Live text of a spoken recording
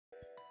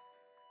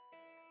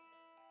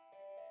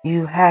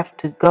You have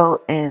to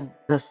go in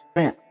the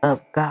strength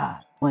of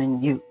God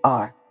when you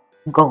are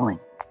going.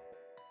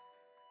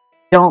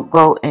 Don't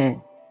go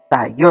in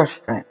by your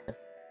strength.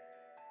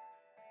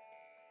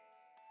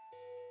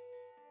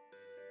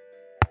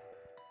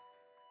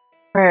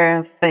 Prayer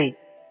and faith.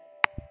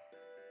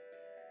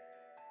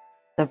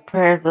 The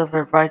prayers of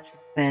a righteous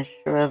man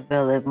sure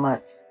availeth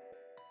much.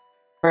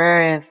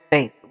 Prayer and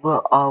faith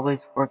will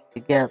always work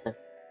together.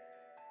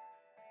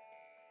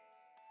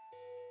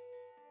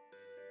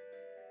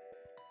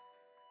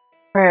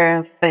 Prayer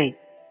and faith.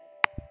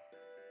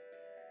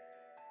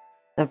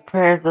 The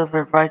prayers of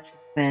a righteous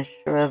man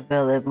sure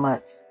availeth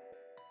much.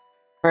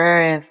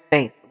 Prayer and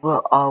faith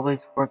will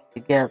always work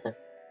together.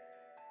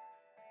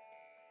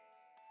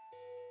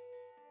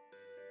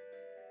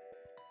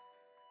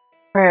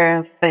 Prayer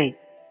and faith.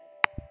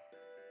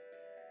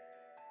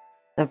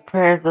 The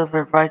prayers of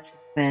a righteous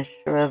man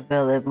sure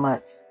availeth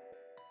much.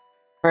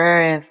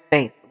 Prayer and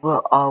faith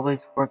will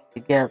always work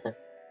together.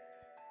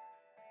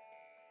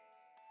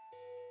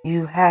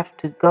 You have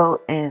to go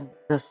in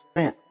the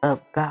strength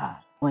of God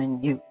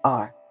when you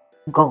are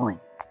going.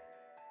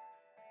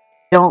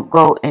 Don't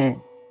go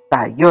in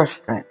by your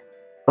strength.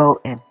 Go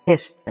in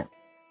His strength,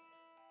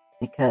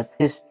 because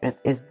His strength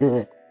is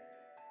good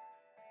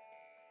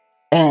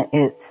and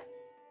it's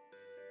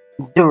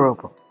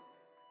durable.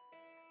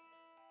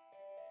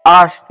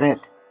 Our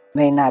strength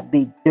may not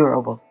be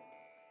durable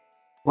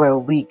where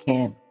we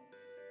can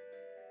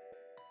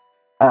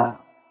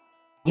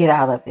get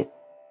out of it,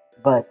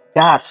 but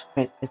God's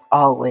strength is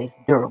always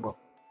durable.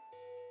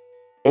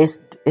 It's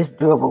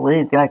durable with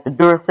anything like the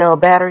Duracell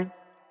battery.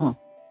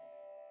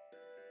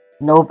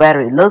 No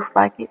battery looks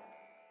like it,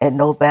 and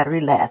no battery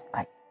lasts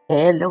like it.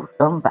 Hello,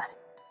 somebody.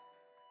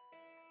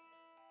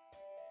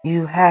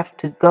 You have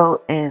to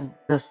go in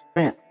the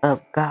strength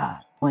of God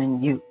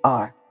when you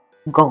are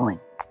going.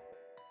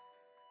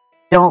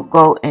 Don't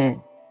go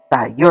in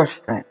by your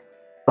strength.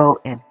 Go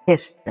in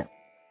His strength,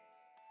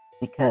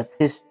 because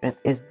His strength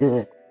is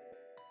good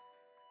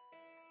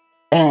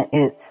and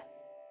it's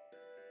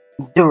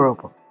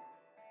durable.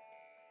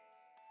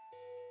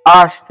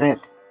 Our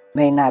strength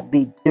may not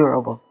be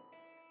durable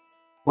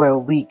where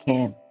we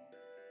can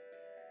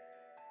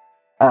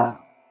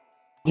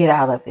get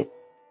out of it,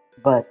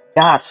 but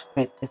God's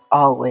strength is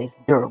always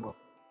durable.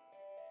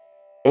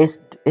 It's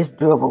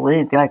durable with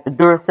anything like the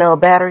Duracell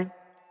battery.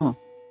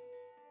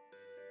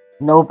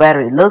 No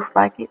battery looks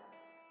like it,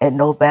 and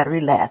no battery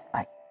lasts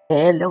like it.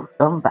 Hello,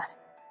 somebody.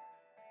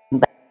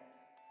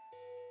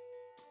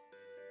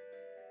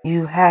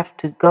 You have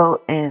to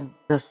go in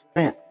the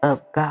strength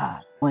of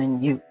God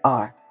when you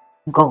are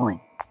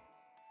going.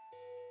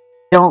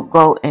 Don't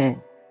go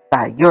in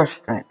by your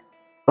strength.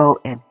 Go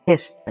in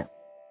His strength,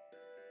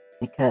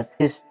 because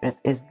His strength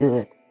is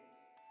good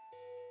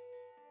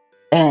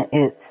and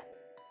it's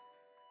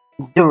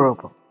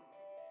durable.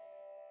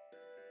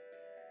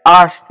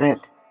 Our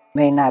strength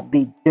may not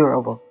be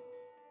durable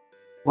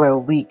where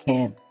we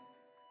can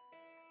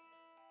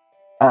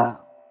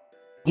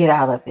get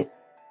out of it,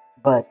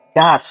 but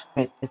God's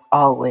strength is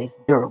always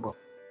durable.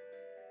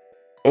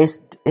 It's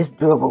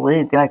durable with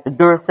anything like the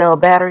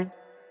Duracell battery.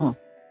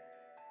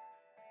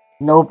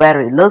 No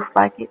battery looks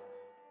like it,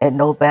 and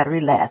no battery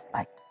lasts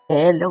like it.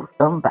 Hello,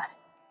 somebody.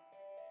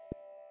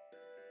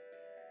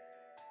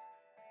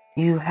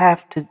 You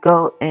have to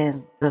go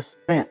in the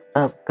strength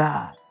of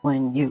God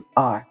when you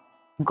are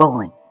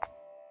going.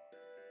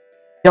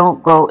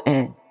 Don't go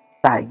in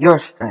by your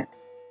strength.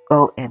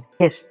 Go in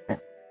His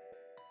strength,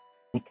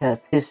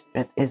 because His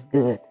strength is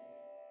good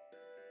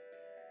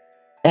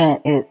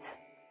and it's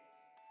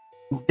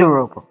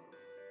durable.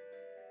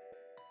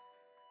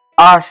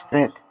 Our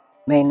strength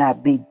may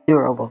not be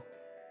durable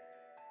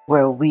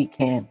where we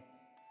can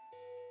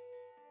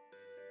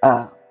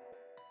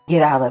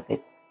get out of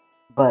it,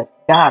 but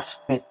God's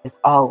strength is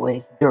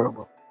always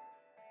durable.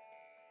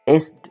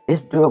 It's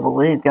durable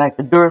with anything like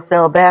the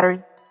Duracell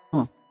battery.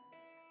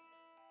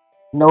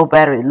 No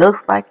battery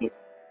looks like it,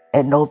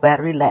 and no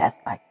battery lasts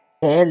like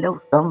it. Hello,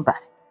 somebody.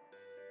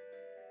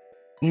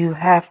 You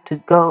have to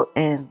go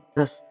in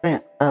the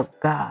strength of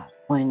God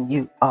when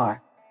you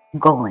are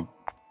going.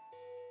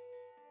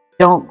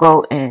 Don't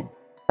go in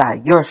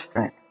by your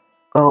strength.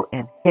 Go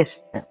in His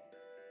strength,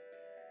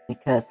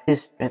 because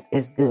His strength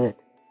is good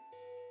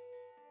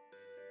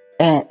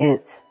and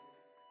it's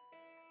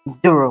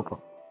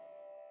durable.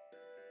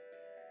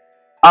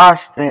 Our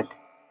strength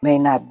may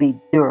not be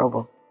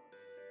durable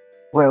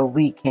where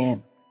we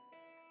can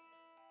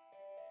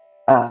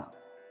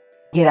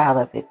get out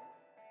of it,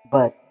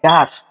 but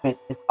God's strength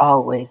is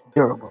always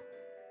durable.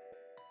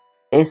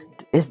 It's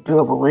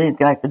durable with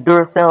anything like the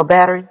Duracell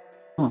battery.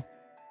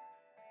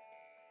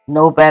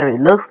 No battery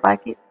looks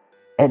like it,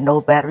 and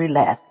no battery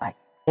lasts like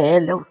it.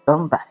 Hello,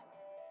 somebody.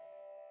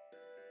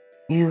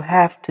 You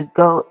have to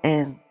go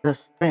in the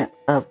strength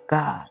of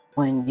God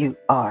when you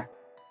are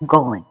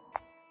going.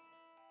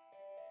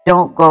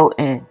 Don't go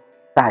in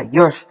by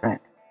your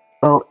strength.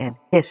 Go in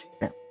His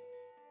strength,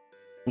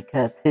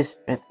 because His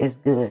strength is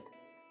good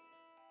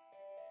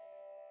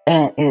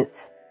and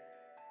it's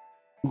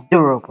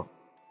durable.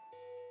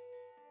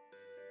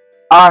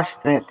 Our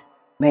strength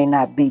may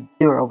not be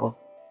durable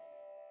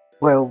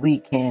where we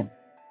can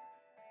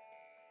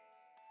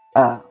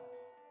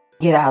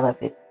get out of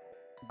it,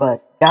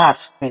 but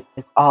God's strength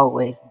is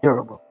always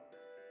durable.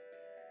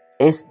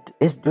 It's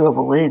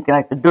durable with anything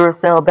like the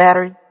Duracell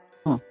battery.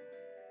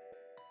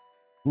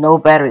 No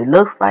battery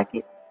looks like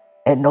it,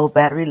 and no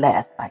battery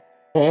lasts like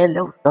it.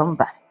 Hello,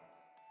 somebody.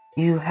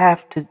 You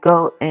have to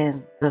go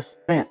in the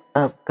strength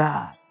of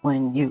God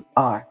when you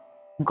are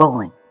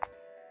going.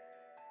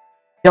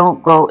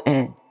 Don't go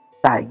in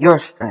by your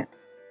strength.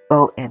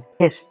 Go in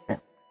His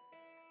strength,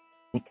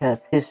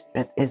 because His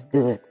strength is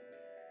good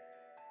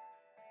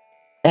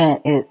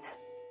and it's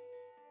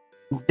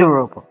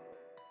durable.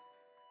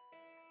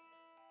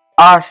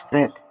 Our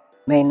strength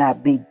may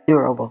not be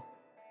durable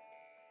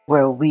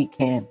where we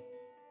can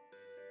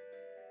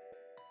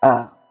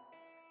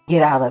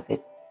get out of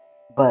it,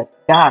 but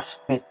God's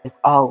strength is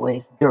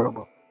always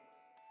durable.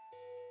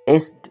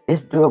 It's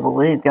durable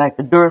with anything like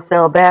the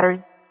Duracell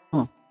battery.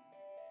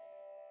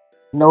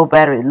 No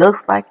battery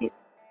looks like it,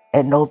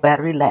 and no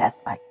battery lasts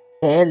like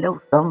it. Hello,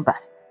 somebody.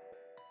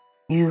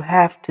 You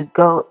have to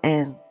go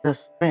in the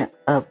strength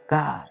of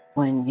God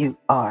when you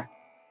are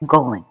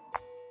going.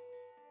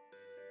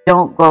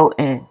 Don't go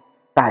in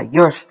by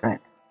your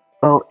strength.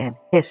 Go in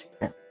His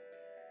strength,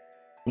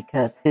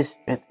 because His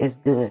strength is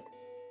good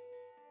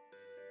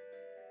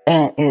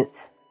and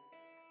it's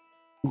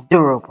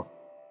durable.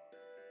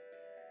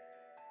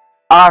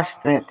 Our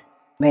strength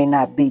may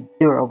not be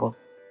durable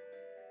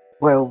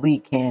where we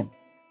can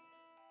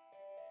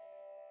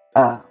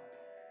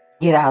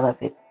get out of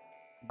it,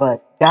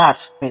 but God's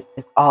strength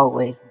is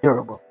always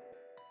durable.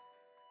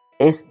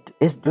 It's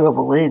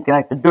durable with anything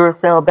like the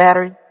Duracell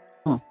battery.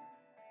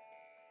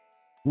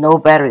 No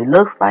battery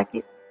looks like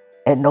it,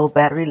 and no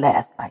battery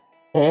lasts like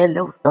it.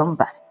 Hello,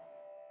 somebody.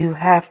 You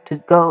have to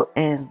go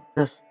in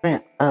the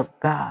strength of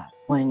God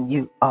when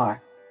you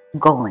are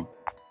going.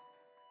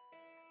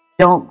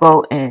 Don't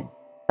go in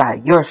by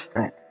your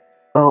strength.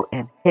 Go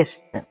in His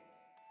strength,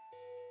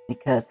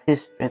 because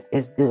His strength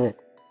is good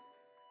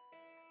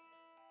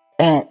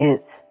and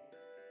it's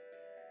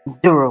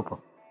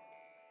durable.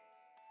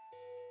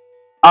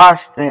 Our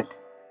strength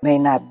may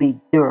not be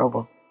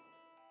durable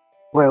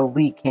where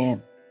we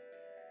can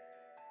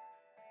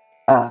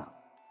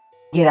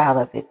get out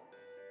of it,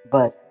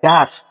 but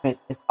God's strength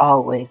is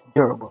always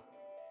durable.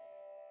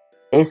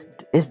 It's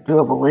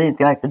durable with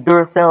anything like the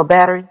Duracell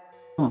battery.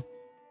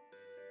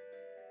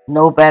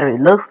 No battery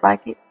looks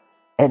like it,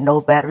 and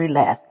no battery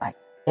lasts like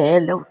it.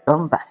 Hello,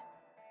 somebody.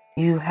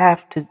 You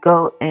have to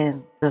go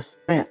in the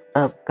strength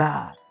of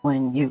God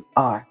when you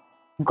are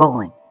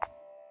going.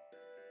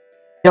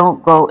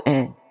 Don't go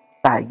in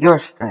by your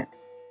strength.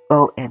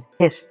 Go in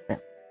His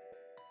strength,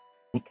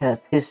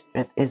 because His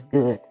strength is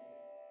good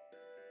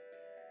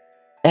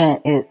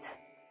and it's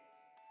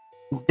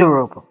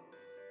durable.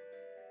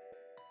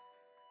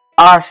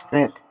 Our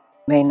strength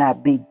may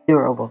not be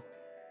durable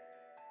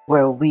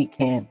where we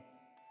can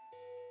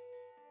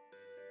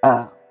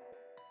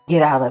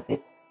get out of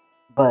it,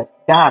 but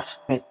God's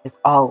strength is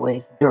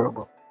always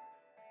durable.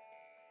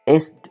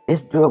 It's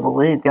durable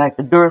with anything like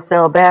the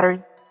Duracell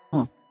battery.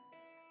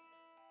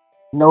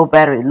 No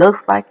battery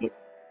looks like it,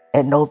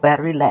 and no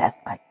battery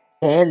lasts like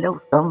it. Hello,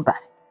 somebody.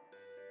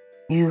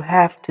 You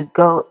have to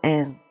go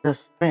in the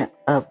strength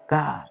of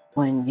God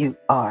when you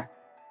are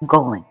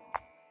going.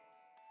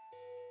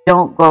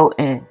 Don't go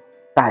in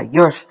by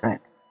your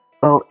strength.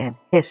 Go in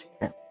His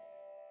strength,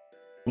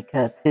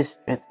 because His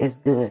strength is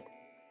good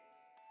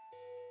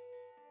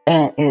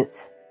and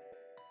it's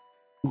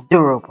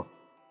durable.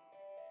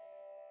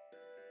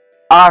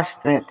 Our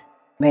strength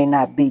may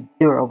not be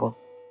durable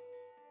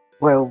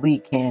where we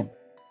can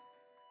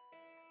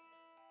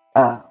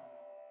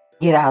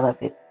get out of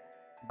it,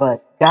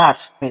 but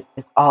God's strength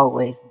is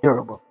always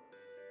durable.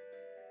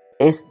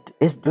 It's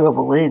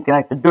durable with anything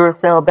like the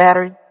Duracell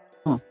battery.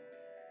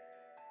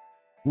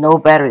 No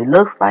battery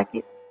looks like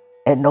it,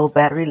 and no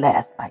battery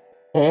lasts like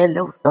it.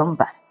 Hello,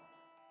 somebody.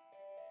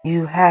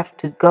 You have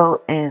to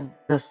go in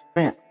the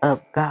strength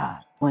of God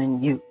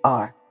when you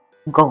are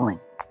going.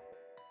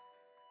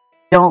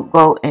 Don't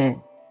go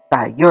in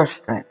by your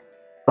strength.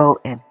 Go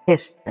in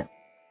His strength,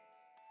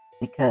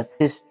 because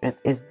His strength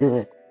is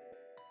good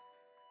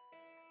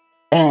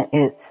and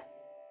it's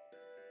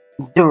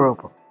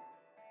durable.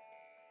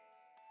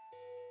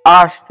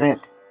 Our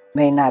strength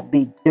may not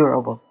be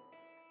durable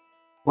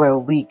where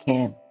we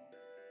can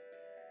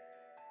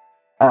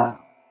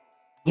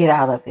get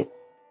out of it,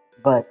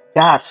 but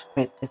God's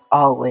strength is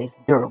always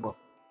durable.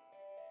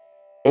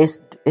 It's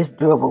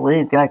durable with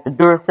anything like the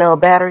Duracell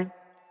battery.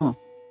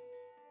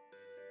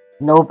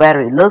 No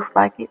battery looks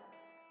like it,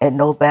 and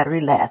no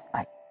battery lasts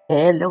like it.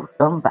 Hello,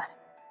 somebody.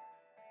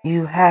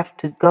 You have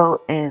to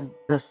go in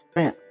the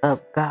strength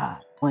of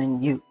God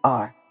when you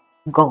are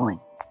going.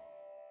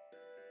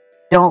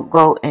 Don't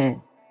go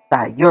in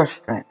by your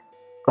strength.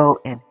 Go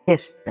in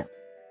His strength,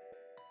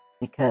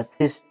 because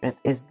His strength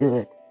is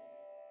good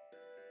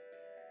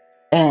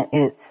and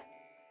it's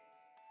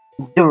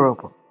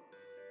durable.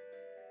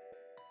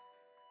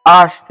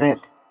 Our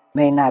strength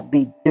may not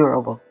be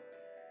durable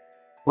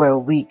where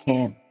we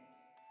can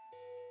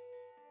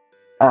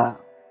uh,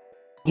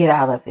 get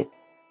out of it.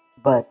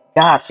 But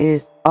God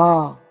is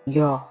all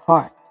your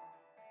heart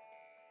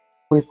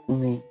with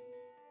me.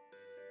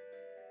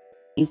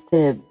 He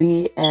said,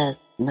 be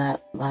as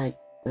not like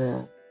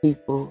the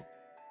people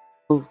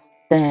who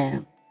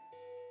stand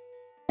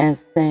and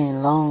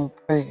sing long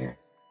prayers,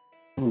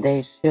 and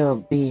they shall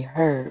be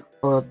heard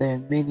for their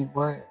many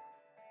words.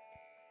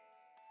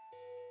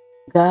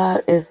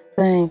 God is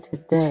saying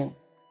today,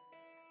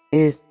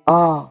 is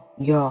all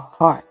your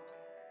heart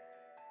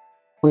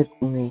with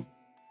me.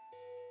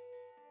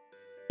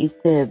 He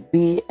said,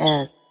 be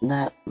as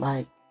not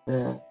like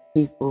the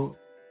people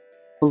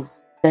who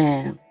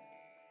stand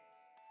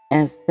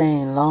and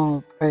sing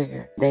long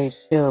prayers, they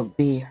shall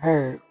be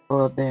heard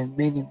for their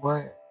many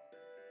words.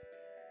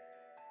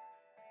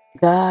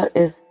 God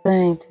is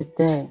saying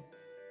today,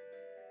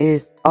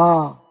 is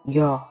all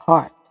your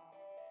heart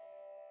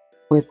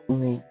with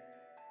me.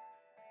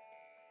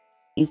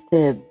 He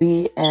said,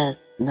 be as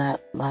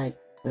not like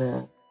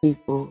the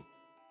people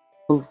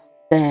who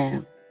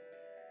stand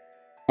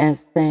and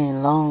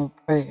sing long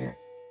prayers,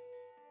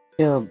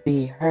 shall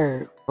be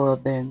heard for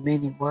their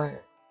many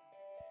words.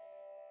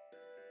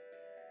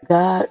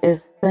 God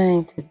is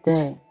saying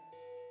today,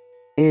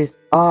 is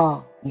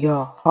all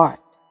your heart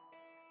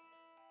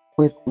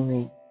with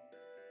me.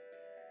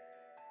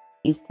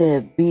 He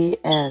said, be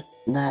as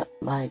not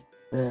like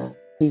the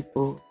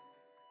people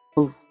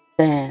who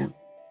stand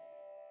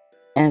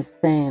and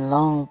sing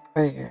long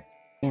prayers,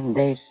 and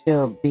they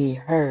shall be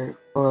heard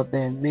for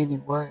their many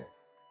words.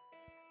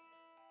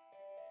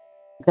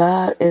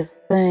 God is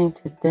saying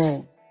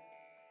today,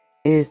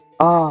 is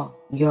all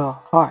your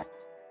heart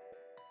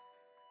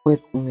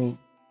with me.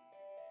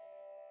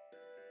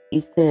 He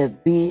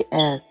said, be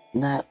as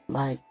not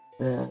like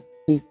the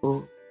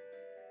people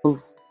who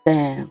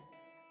stand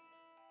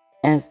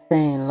and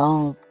sing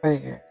long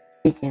prayers,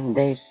 thinking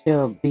they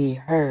shall be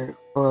heard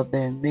for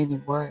their many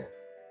words.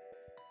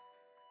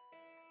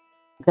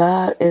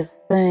 God is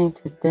saying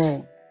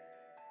today,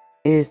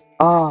 is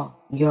all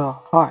your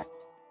heart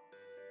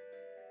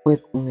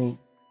with me.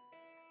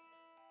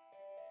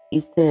 He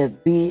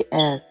said, be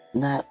as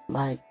not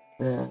like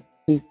the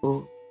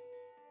people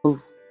who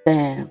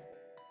stand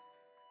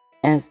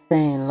and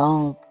sing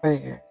long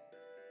prayers,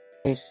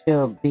 they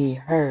shall be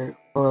heard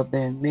for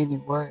their many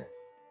words.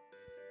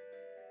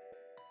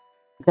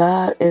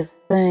 God is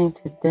saying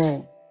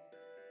today,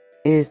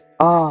 is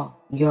all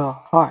your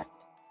heart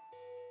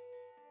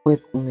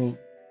with me.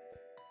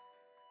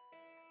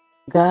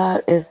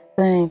 God is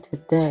saying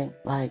today,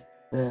 like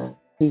the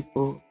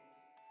people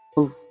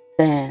who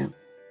stand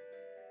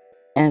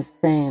and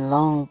sing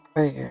long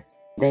prayers,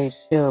 they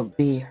shall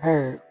be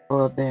heard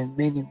for their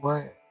many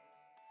words.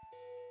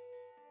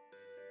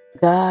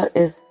 God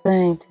is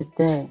saying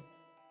today,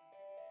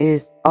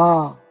 is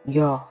all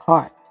your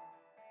heart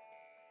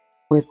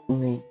with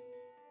me.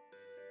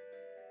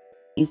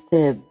 He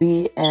said,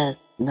 be as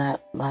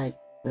not like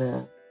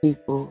the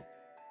people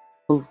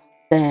who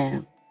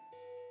stand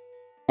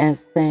and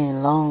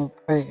sing long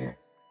prayers,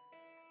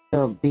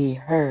 shall be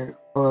heard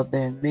for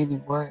their many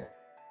words.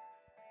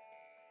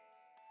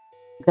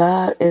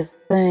 God is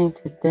saying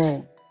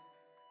today,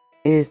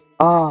 is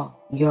all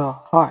your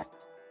heart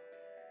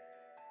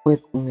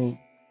with me.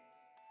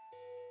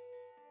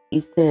 He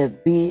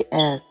said, be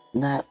as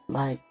not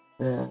like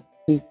the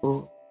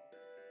people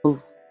who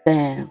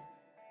stand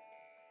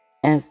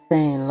and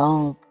sing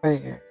long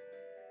prayers,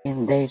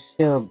 and they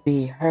shall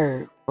be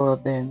heard for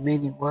their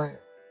many words.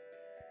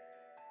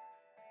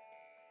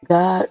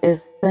 God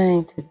is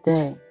saying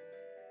today,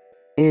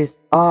 is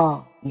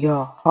all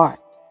your heart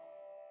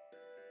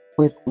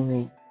with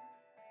me.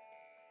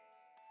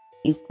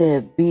 He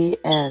said, be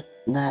as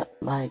not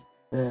like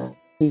the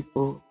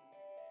people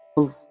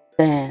who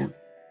stand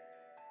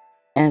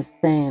and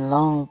sing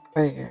long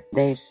prayers,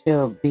 they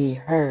shall be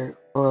heard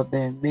for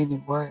their many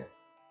words.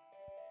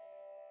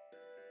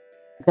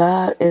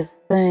 God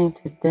is saying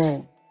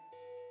today,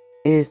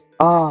 is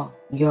all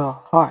your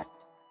heart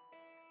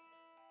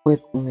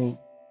with me.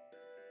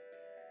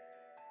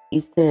 He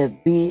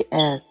said, be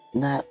as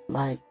not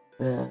like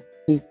the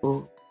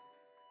people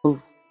who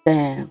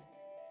stand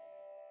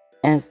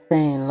and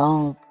sing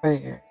long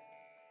prayers,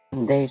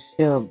 and they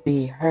shall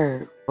be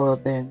heard for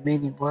their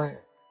many words.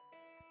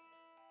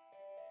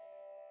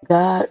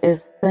 God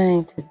is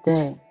saying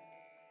today,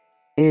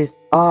 is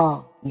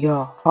all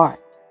your heart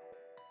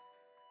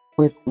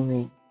with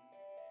me.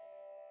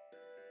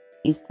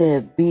 He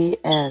said, be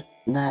as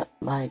not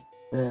like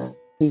the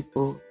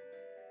people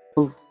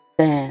who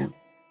stand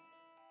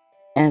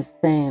and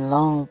sing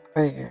long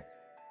prayers,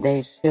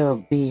 they shall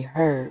be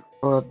heard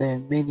for their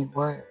many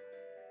words.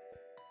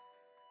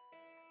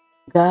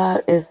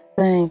 God is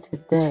saying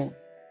today,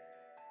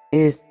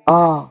 is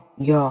all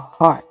your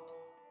heart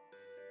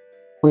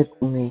with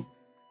me.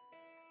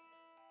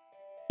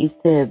 He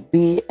said,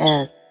 be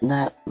as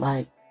not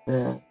like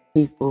the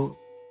people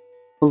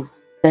who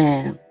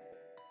stand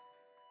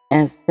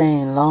and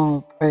sing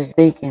long prayers,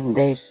 thinking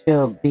they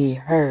shall be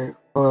heard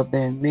for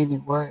their many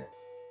words.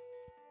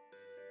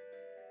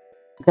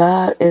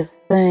 God is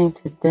saying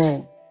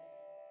today,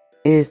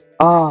 is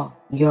all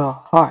your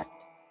heart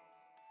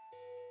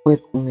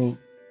with me?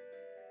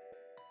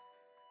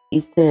 He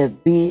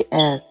said, be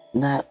as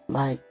not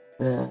like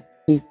the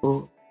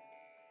people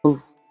who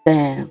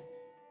stand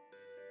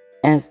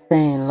and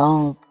sing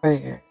long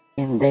prayers,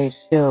 and they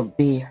shall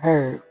be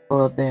heard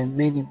for their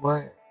many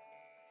words.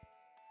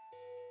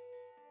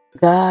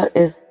 God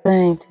is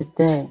saying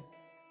today,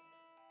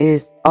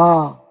 is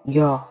all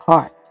your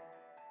heart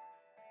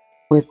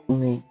with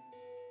me?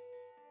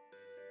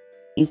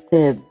 He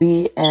said,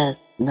 be as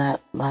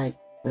not like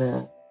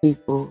the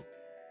people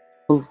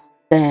who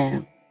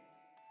stand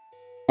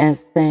and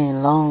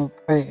sing long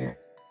prayers,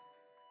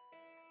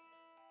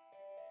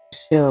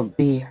 shall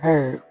be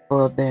heard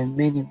for their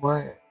many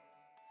words.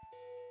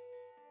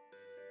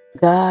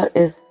 God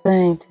is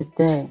saying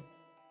today,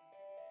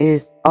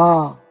 is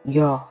all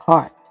your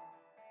heart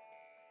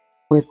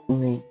with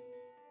me?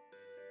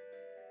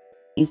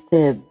 He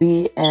said,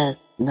 be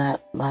as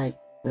not like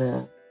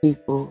the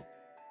people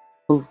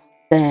who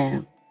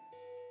stand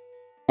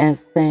and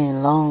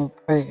sing long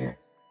prayers,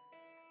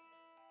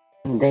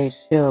 and they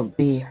shall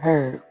be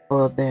heard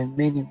for their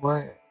many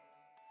words.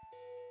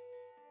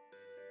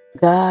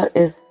 God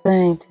is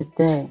saying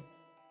today,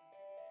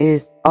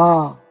 is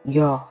all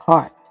your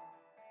heart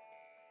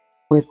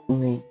with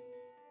me?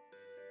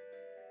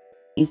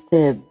 He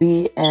said,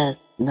 be as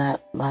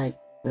not like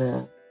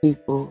the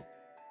people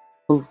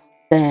who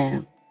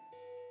stand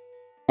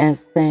and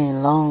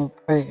sing long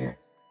prayers,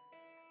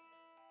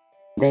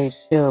 they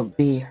shall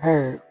be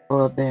heard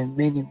for their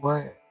many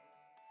words.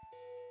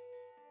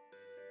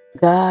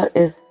 God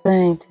is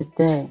saying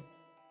today,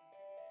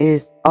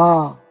 is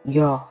all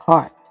your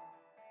heart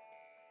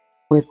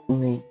with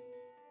me?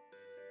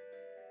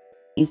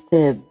 He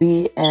said,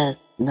 be as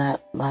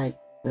not like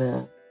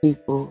the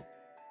people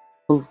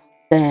who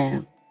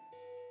stand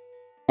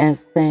and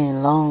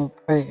sing long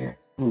prayers,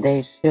 and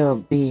they shall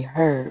be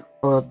heard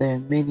for their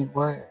many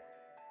words.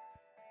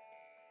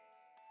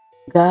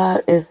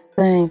 God is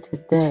saying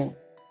today,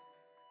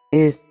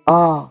 is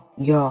all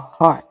your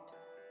heart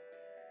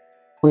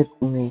with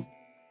me?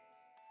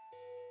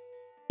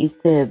 He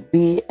said,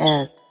 be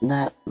as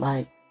not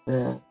like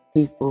the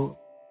people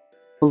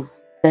who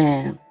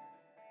stand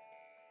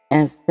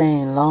and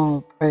sing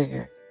long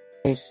prayers,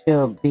 they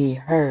shall be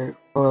heard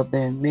for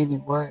their many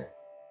words.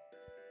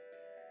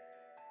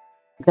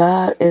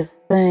 God is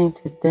saying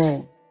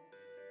today,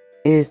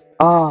 is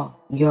all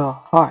your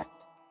heart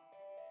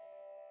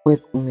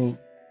with me?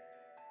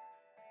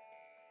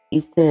 He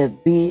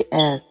said, be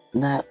as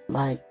not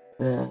like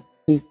the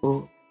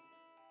people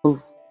who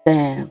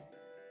stand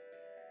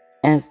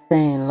and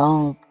sing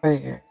long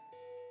prayers,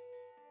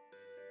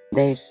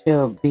 they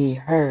shall be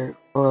heard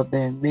for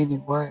their many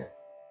words.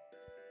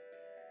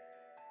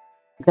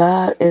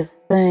 God is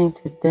saying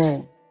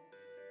today,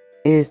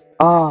 is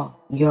all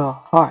your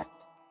heart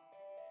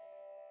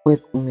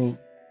with me?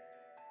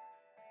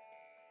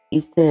 He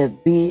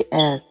said, be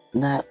as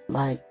not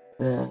like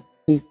the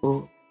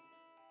people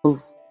who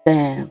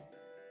stand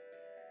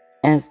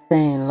and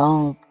sing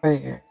long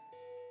prayers,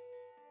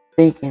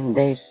 thinking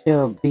they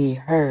shall be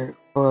heard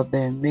for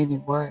their many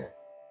words.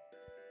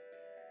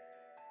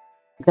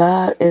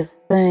 God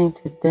is saying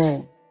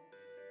today,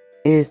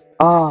 is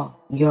all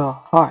your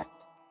heart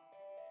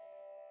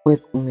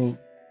with me?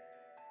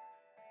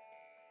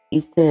 He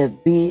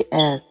said, be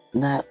as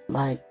not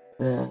like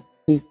the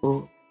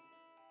people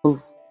who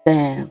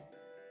stand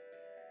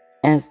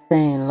and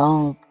sing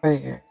long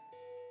prayers,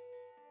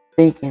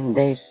 thinking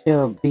they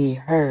shall be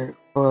heard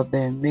for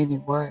their many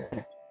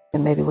words.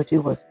 And maybe what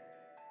you was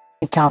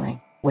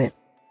encountering with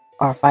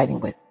or fighting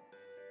with.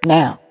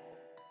 Now,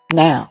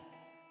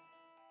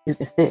 you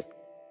can sit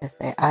and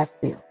say, I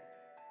feel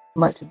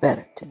much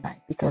better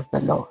tonight because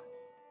the Lord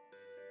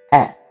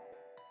has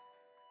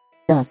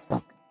done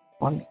something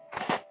for me.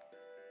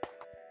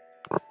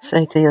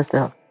 Say to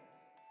yourself,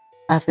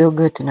 I feel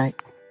good tonight.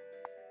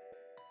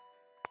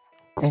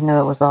 And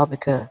know it was all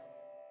because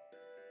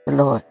the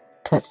Lord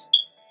touched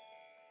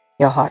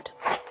your heart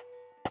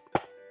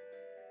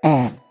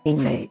and He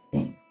made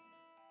things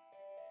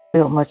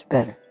feel much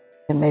better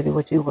than maybe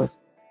what you was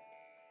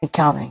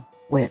encountering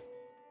with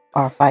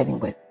or fighting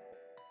with.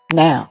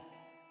 Now,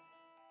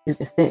 you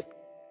can sit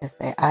and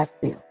say, I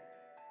feel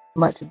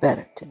much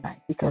better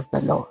tonight because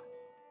the Lord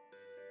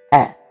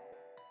has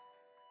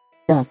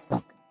done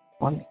something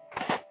for me.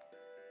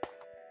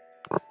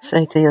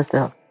 Say to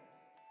yourself,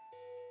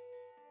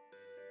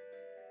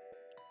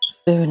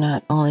 fear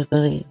not, only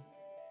believe.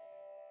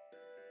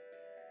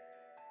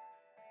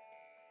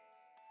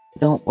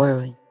 Don't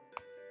worry,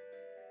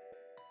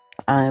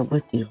 I am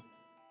with you.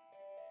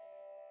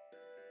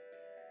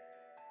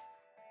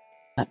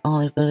 Not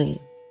only believe.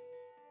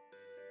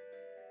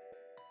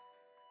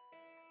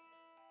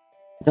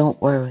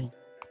 Don't worry,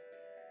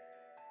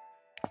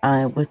 I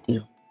am with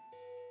you.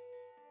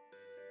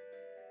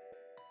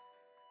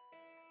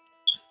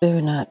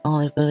 Fear not,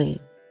 only believe.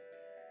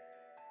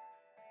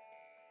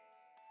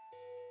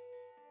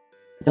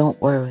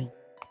 Don't worry,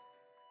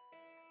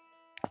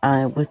 I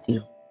am with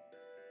you.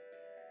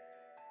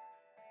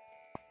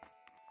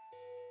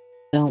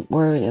 Don't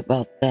worry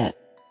about that.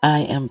 I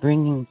am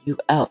bringing you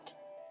out.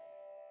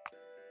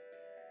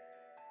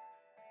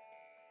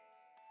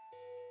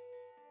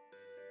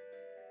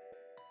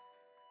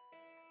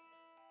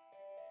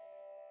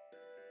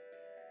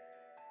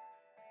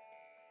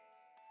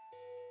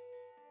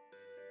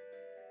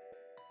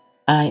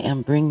 I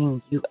am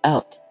bringing you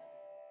out.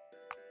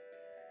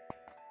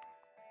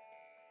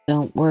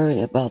 Don't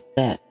worry about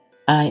that.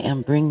 I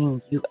am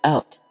bringing you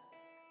out.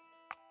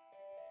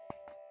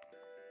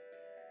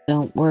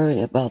 Don't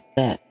worry about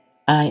that.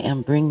 I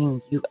am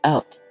bringing you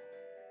out.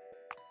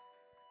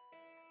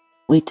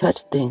 We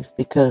touch things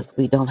because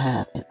we don't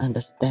have an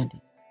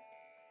understanding.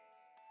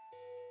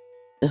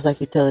 Just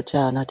like you tell a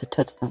child not to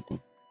touch something.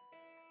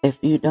 If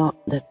you don't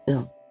let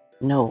them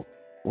know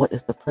what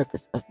is the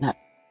purpose of not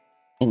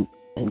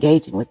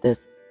engaging with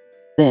this,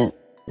 then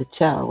the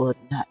child will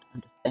not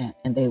understand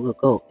and they will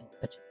go and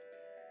touch it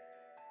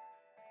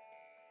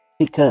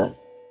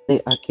because they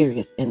are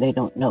curious and they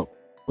don't know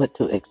what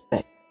to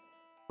expect.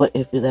 But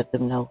if you let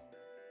them know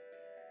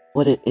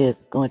what it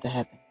is going to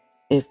happen,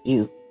 if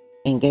you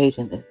engage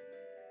in this,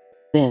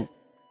 then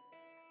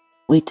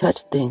we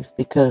touch things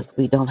because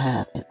we don't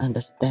have an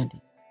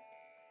understanding.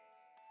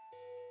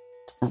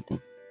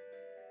 Something.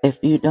 If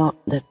you don't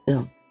let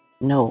them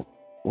know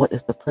what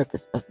is the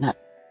purpose of not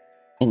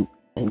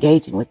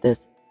engaging with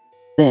this,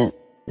 then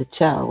the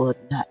child will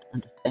not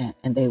understand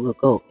and they will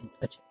go and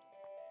touch it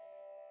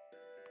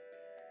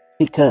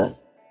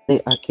because they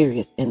are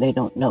curious and they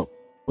don't know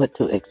what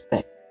to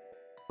expect.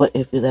 But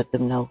if you let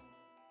them know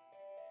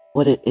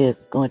what it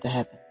is going to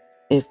happen,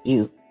 if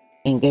you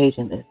engage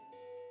in this,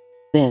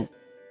 then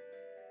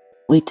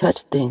we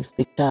touch things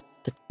because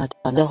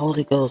the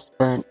Holy Ghost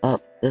burn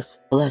up this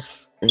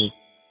fleshly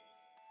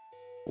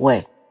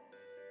way.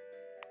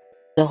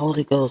 The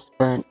Holy Ghost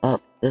burn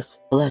up this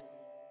flesh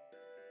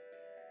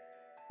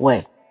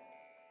way.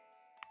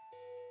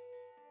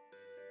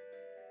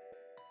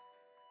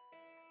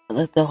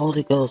 Let the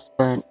Holy Ghost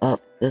burn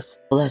up this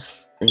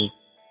fleshly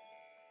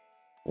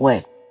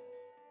way.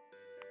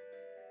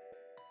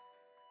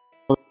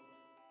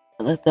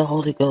 Let the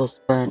Holy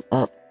Ghost burn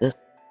up this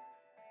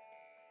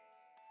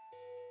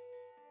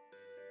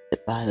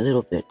by a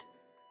little bit.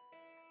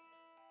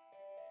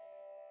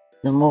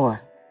 The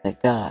more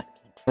that God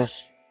can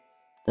trust you,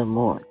 the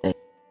more they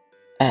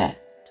add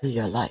to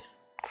your life.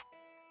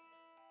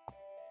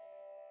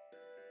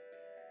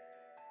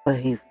 But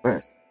He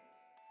first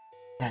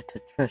got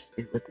to trust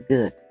you with the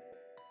goods.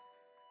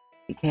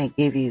 He can't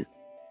give you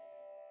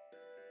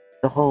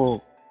the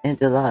whole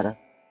enchilada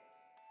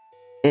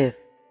if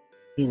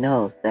He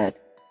knows that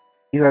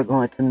you are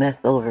going to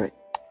mess over it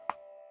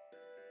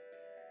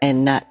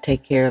and not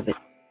take care of it.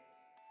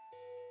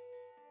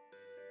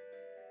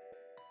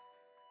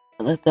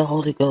 Let the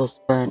Holy Ghost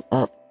burn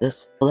up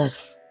this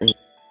fleshly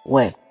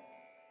way.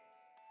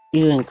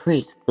 You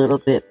increase little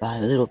bit by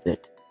little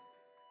bit.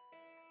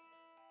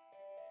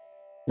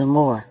 The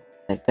more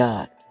that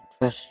God can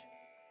trust you,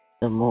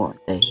 the more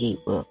that He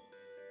will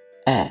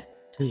add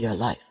to your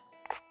life.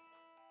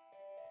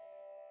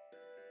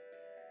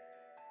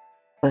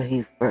 But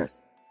He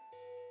first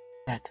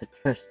got to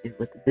trust you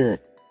with the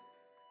goods.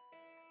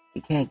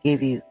 He can't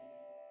give you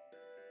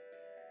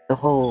the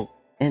whole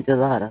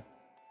enchilada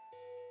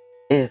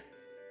if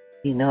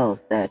He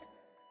knows that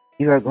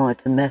you are going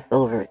to mess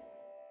over it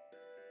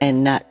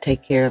and not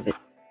take care of it.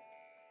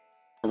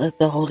 Let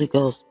the Holy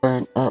Ghost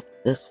burn up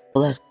this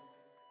flesh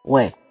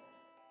way.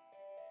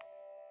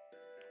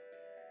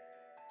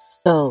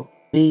 So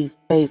be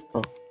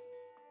faithful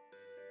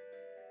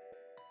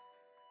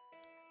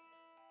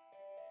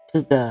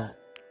to God.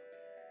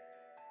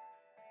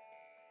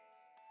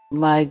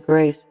 My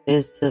grace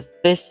is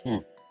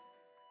sufficient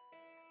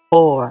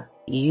for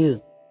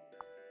you.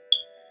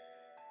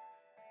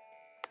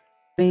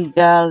 Be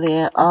godly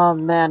in all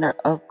manner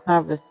of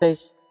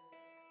conversation.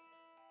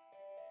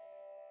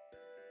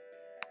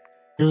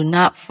 Do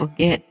not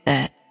forget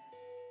that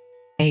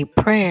a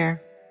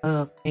prayer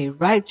of a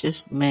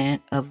righteous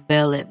man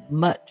availeth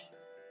much.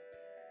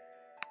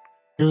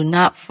 Do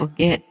not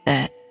forget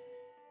that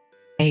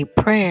a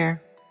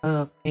prayer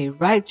of a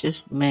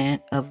righteous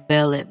man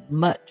availeth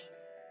much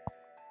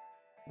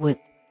with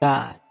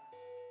God.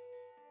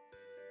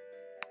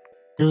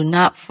 Do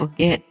not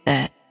forget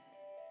that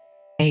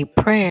a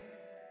prayer.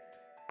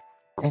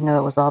 They know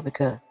it was all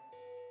because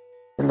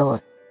the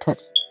Lord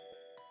touched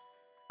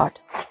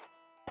heart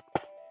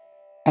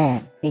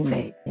and He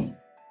made things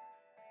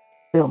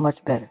feel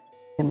much better.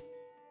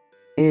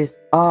 Is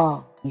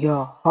all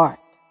your heart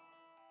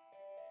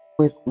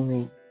with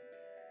me?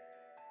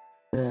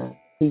 The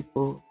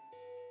people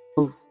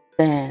who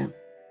stand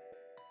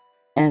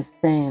and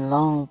sing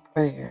long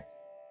prayers,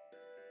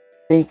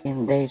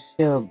 thinking they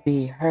shall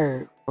be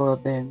heard for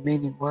their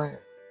many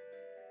words.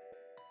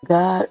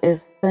 God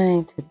is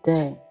saying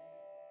today,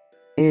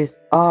 is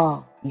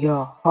all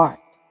your heart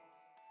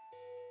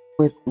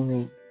with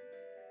me?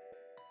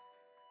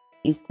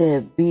 He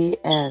said, be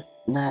as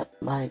not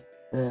like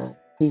the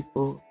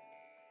people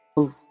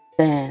who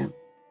stand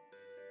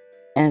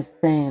and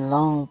sing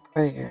long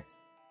prayers,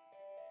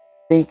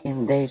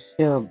 thinking they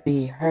shall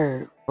be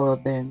heard for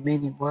their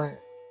many words.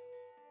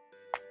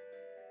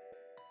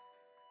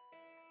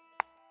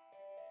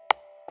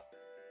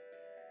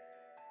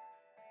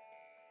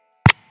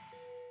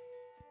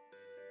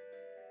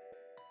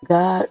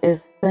 God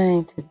is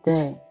saying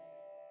today,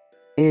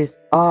 is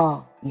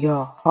all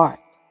your heart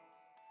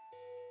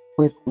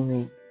with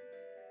me?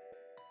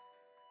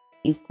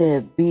 He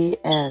said, be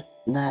as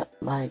not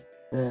like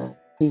the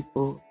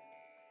people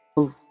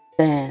who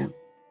stand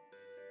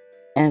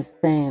and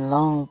saying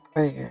long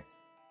prayers,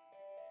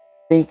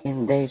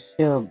 thinking they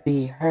shall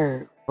be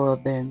heard for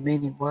their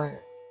many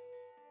words.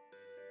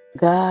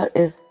 God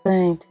is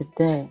saying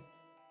today,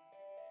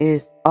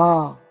 is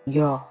all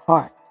your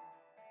heart.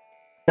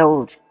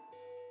 Those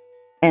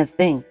and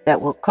things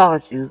that will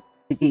cause you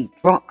to get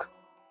drunk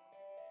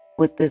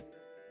with this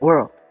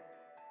world.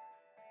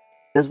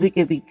 Because we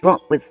can be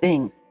drunk with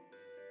things.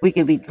 We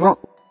can be drunk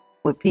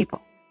with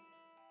people.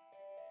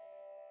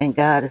 And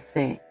God is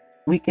saying,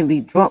 we can be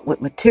drunk with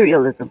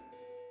materialism.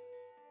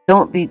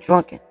 Don't be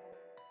drunken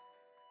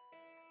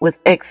with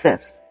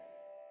excess,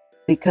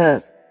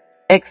 because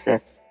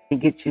excess can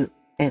get you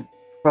in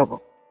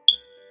trouble.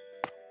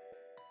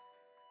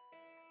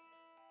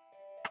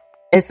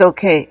 It's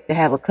okay to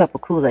have a cup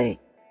of Kool-Aid,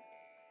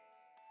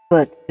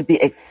 but to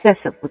be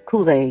excessive with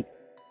Kool-Aid,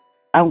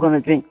 I'm going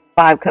to drink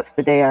 5 cups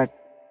today or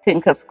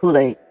 10 cups of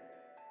Kool-Aid.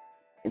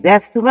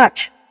 That's too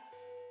much.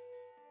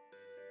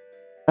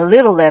 A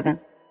little leavens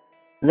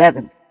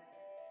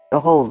the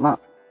whole lump.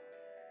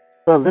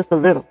 So just a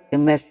little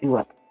can mess you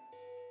up.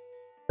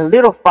 The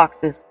little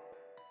foxes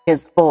can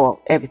spoil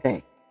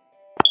everything.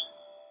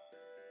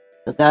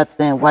 So God's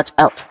saying, watch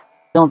out.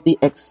 Don't be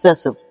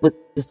excessive with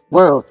this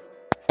world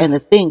and the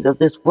things of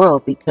this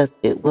world, because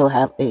it will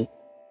have a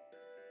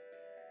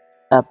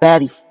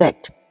bad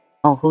effect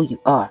on who you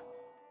are.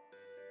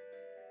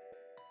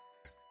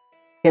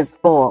 Can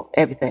spoil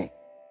everything.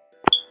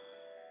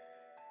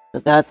 So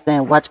God's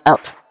saying, watch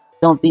out.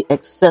 Don't be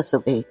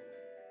excessive.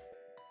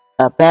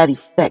 A bad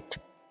effect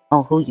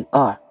on who you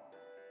are.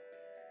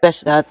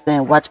 Especially God's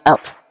saying, watch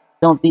out.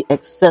 Don't be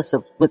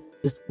excessive with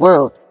this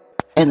world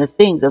and the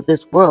things of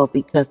this world,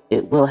 because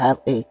it will have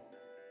a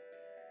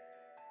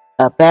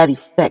bad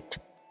effect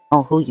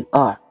on who you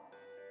are.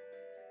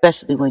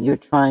 Especially when you're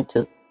trying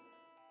to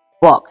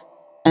walk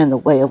in the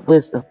way of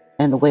wisdom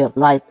and the way of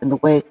life and the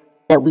way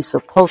that we're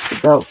supposed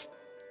to go.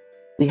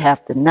 We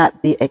have to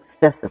not be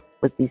excessive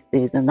with these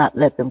things and not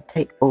let them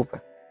take over.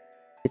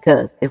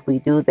 Because if we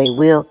do, they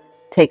will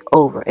take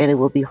over and it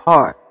will be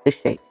hard to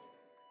shake.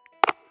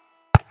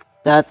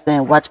 God's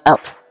saying, watch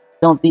out.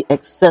 Don't be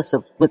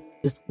excessive with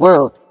this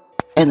world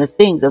and the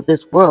things of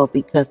this world,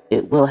 because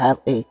it will have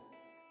a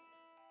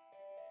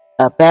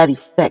bad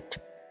effect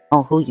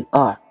on who you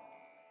are.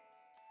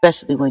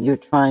 Especially when you're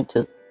trying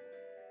to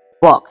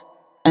walk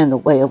in the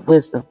way of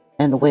wisdom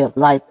and the way of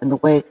life and the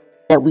way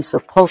that we're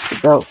supposed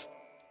to go.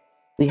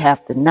 We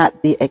have to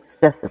not be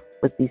excessive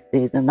with these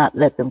things and not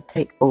let them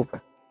take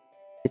over.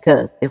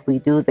 Because if we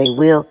do, they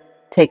will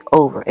take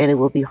over and it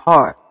will be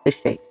hard to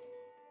shake.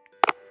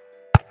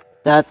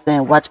 God's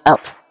saying, watch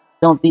out.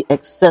 Don't be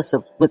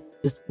excessive with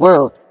this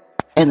world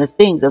and the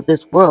things of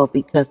this world,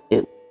 because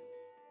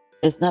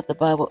it's not the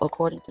Bible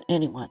according to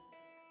anyone.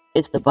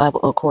 It's the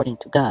Bible according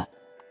to God.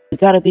 You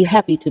got to be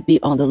happy to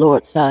be on the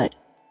Lord's side.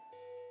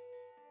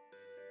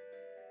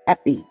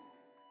 Happy.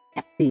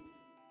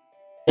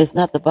 It's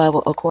not the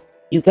Bible according.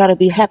 You got to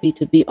be happy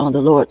to be on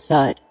the Lord's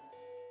side.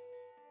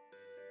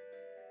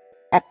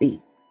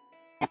 Happy.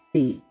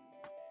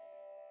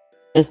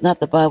 It's not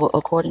the Bible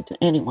according to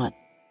anyone.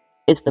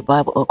 It's the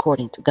Bible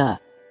according to God.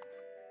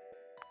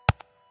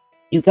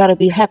 You got to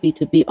be happy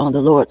to be on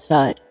the Lord's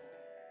side.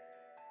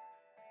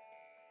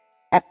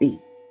 Happy.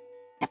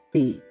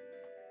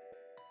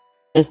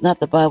 It's not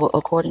the Bible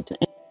according to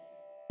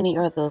any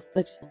are the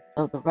afflictions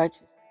of the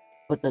righteous,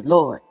 but the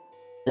Lord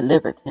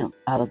delivered him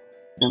out of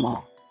them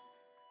all.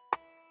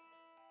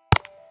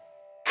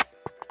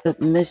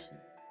 Submission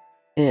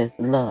is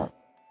love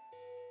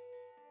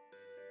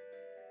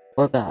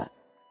for God.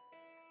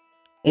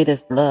 It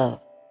is love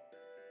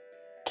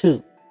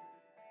to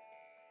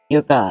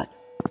your God.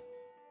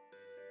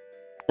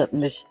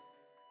 Submission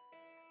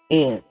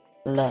is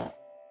love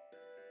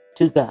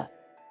to God.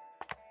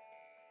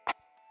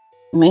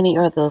 Many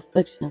are the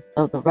afflictions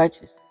of the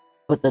righteous,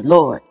 but the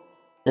Lord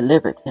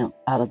delivered him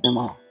out of them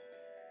all.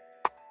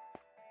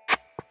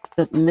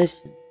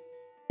 Submission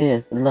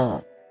is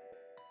love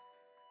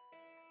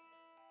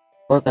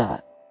for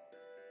God.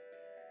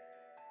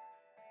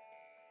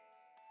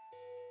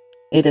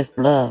 It is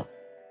love,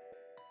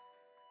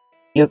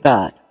 your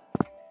God.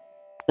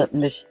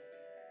 Submission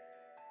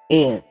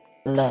is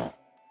love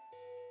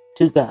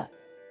to God.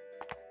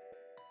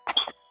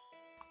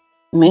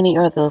 Many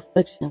are the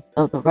afflictions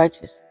of the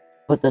righteous,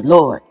 but the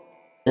Lord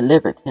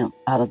delivered him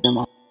out of them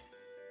all.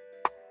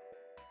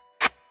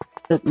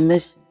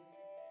 Submission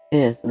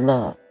is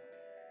love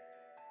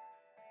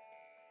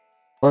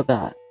for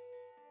God.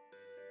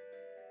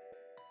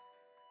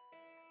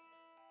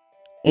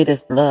 It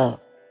is love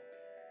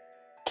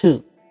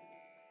to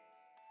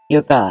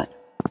your God.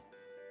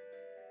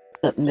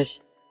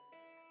 Submission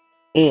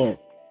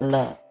is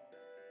love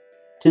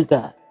to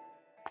God.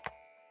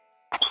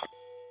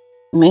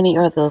 Many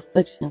are the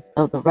afflictions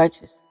of the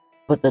righteous,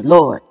 but the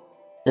Lord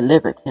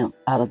delivered him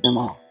out of them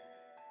all.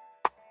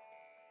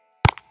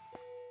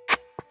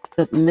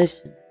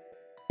 Submission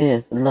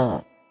is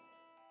love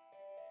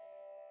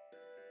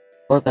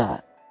for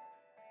God.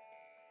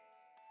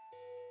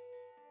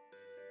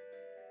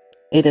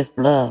 It is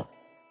love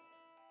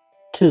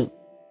to.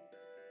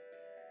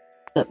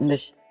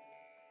 Submission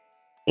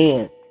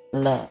is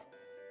love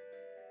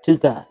to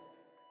God.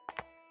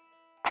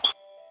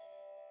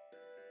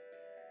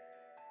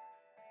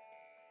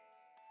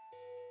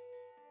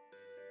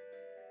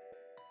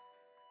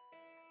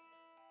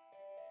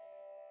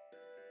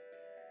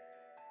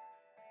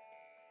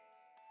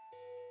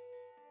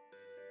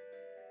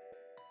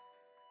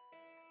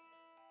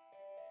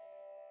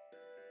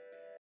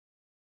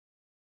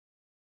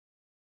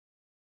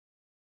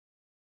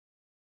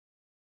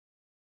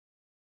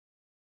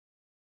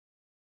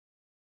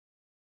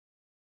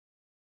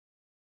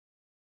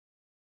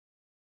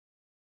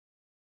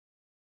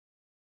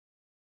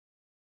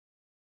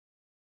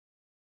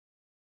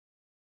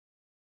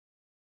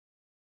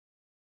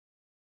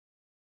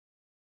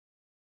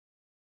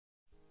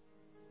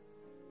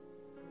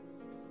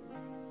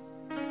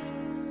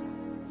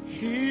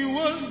 He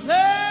was there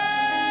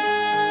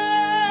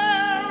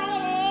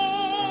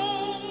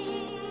all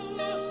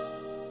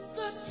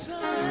the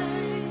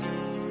time.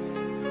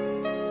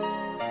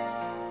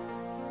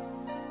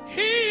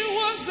 He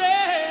was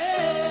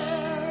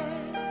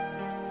there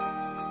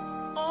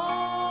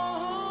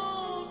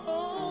all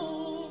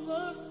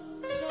the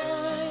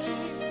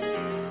time.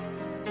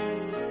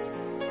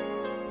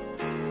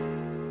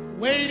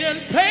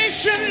 Waiting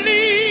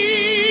patiently.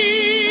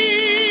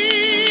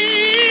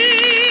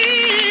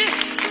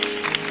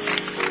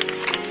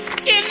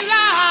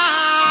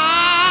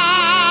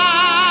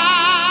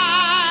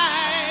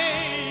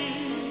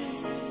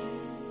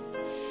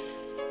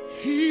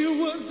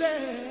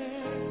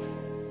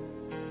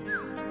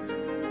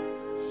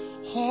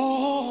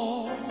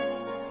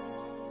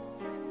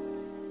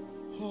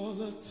 All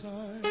the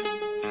time.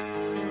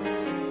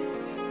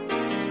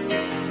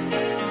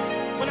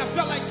 When I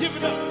felt like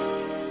giving up,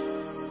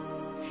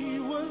 he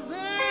was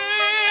there.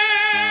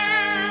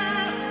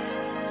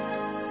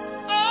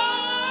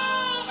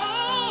 All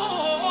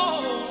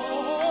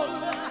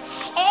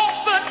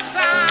the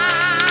time.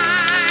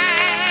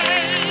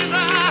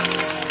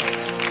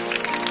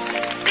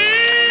 He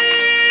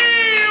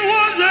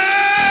was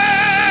there.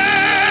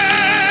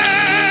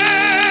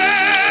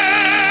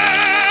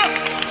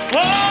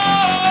 All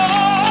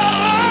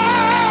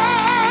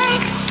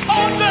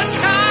the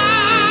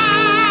time,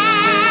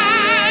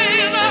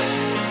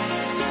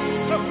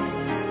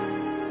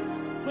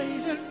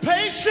 waiting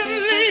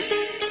patiently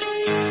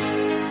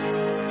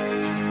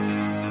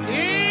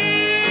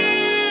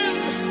in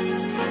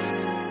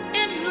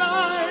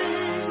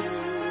line.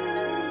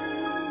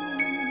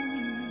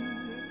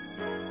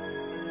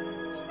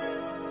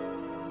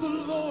 The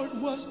Lord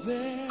was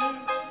there.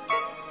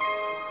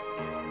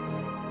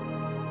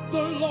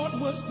 The Lord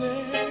was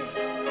there.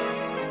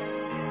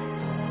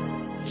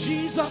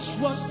 Jesus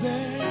was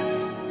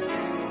there.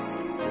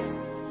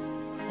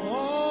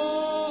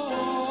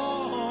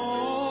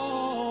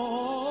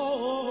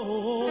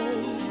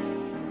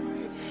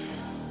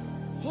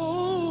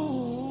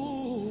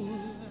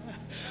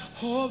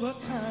 All the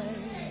time.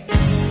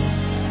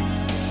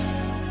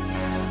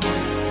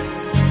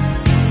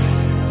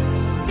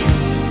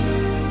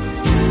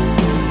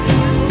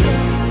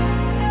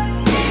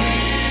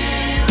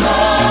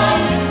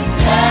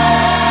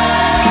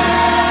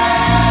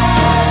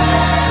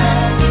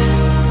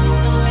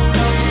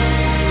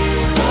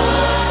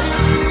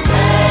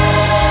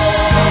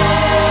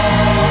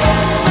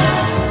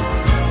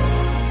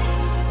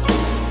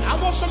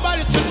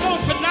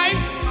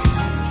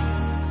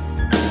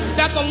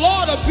 The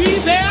Lord will be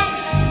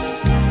there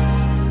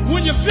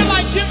when you feel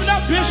like giving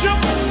up, Bishop.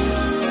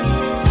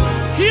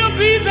 He'll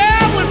be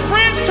there when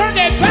friends turn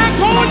their back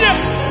on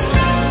you.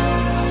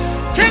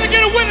 Can I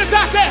get a witness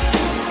out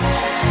there?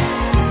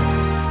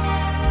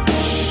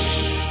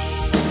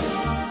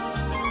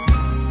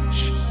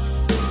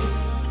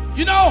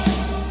 You know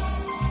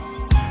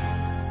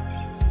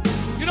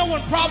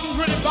when problems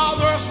really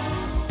bother us?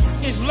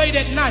 It's late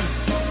at night.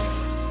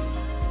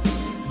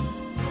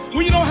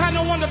 When you don't have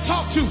no one to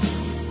talk to.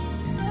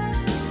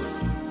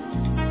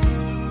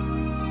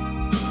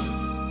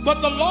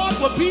 But the Lord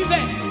will be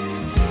there.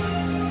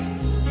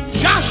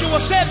 Joshua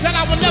said that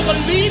I will never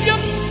leave you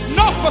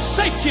nor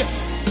forsake you.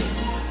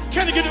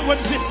 Can I get it? What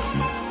is this?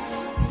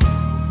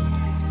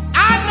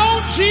 I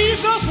know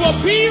Jesus will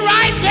be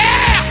right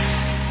there.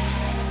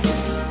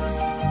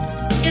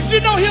 If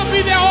you know he'll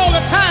be there all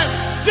the time,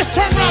 just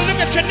turn around, look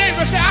at your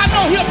neighbor and say, I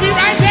know he'll be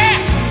right there.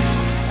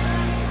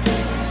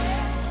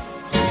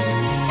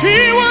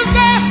 He was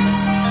there.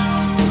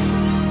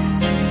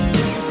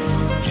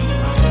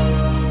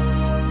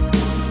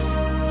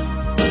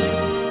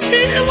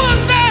 He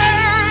was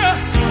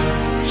there.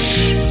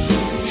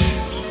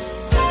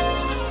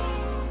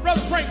 Brother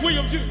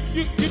Williams,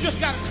 you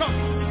just got to come.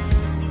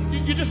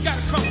 You just got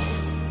to come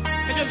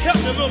and just help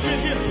me a little bit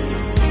here.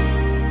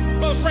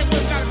 Brother Frank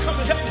Williams got to come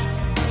and help me.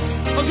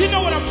 Because he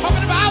know what I'm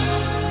talking about.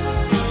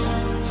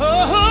 Oh,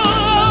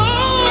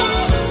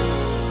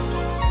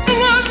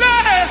 was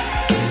there.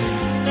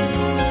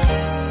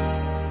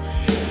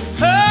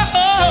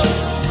 Oh,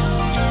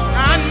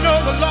 I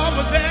know the Lord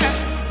was there.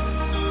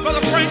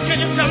 Brother Frank, can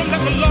you tell him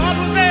that the Lord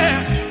was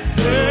there?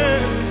 Yeah.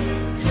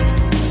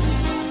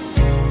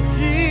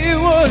 He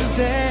was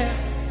there.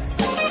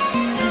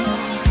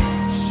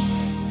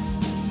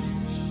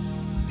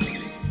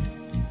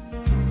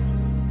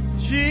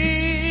 Jesus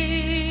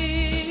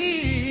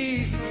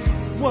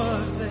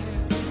was there.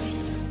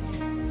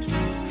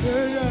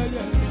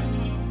 Yeah.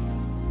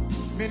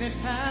 Many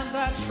times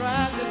I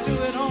tried to do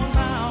it on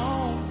my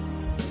own,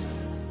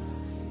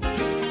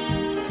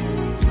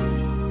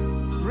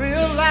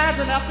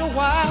 realizing after a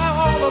while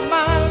all of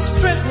my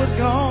strength was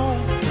gone.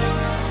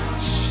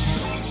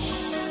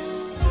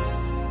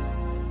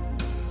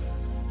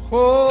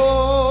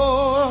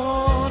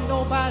 Oh,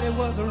 nobody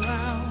was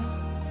around.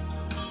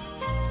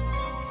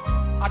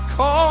 I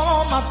called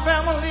on my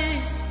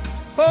family.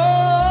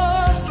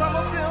 Oh, some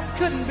of them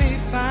couldn't be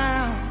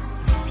found.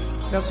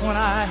 That's when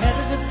I had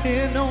to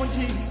depend on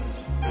Jesus.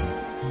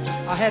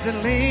 I had to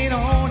lean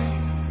on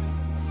him.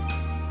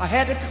 I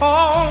had to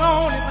call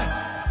on him.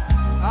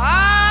 I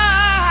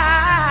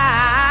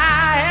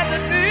had to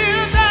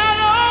kneel down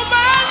on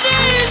my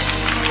knees.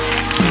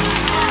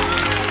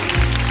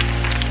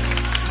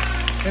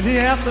 And he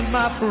answered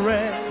my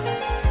prayer.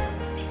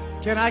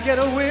 Can I get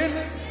a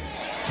witness?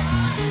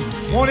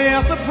 Won't he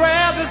answer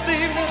prayer this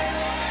evening?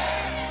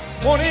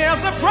 Won't he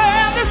answer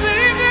prayer this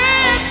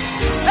evening?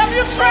 Have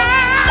you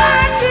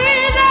tried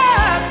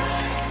Jesus?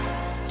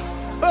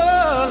 Oh,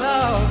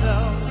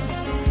 no.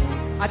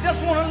 I just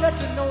want to let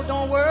you know,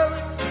 don't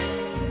worry,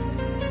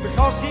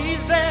 because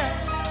he's there.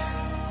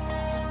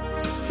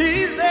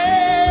 He's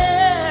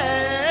there.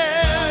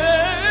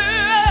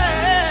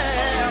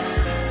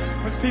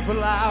 When people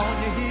lie on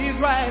you, he's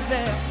right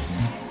there.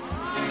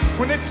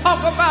 When they talk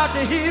about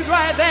you, he's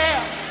right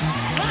there.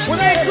 When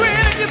they grin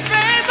in your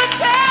face and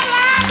tell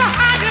lies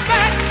behind your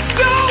back,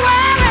 don't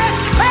worry.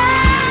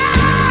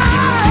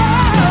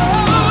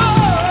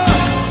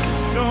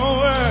 Don't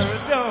worry.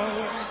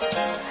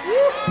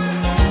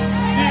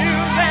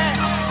 He's there.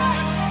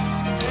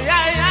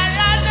 Yeah,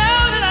 I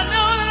know that I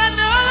know that I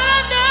know that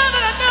I know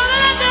that I know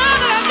that I know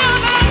that I know that I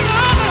know that I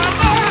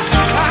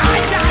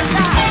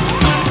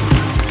know.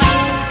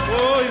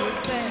 Oh, he was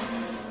there.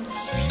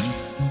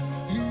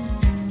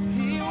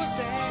 He was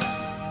there.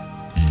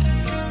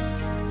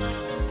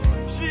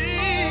 Jesus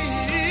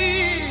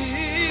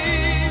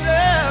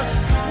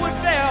was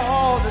there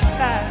all the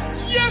time.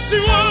 Yes, he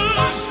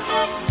was.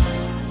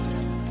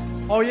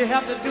 All you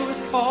have to do is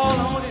call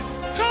on him.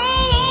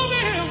 Call on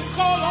him.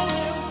 Call on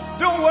him.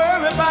 Don't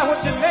worry about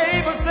what your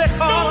neighbor said.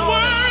 Call on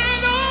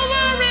him. Don't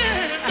worry.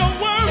 Don't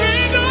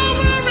worry. Don't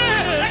worry.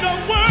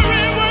 Don't worry.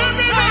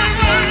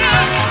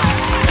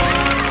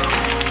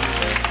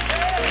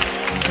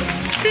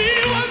 He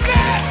was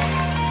there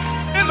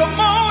in the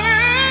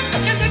morning,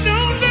 in the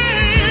noonday,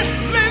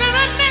 late in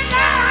the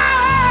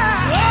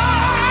midnight.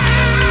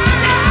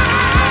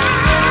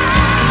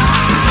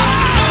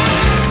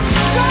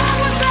 God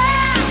was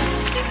there.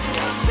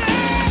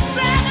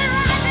 Standing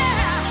right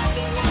there.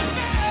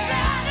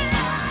 Standing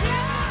right there.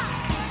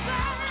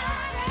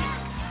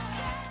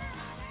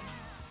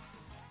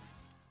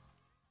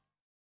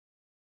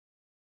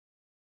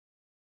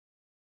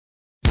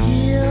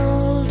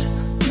 Yield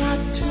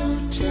not to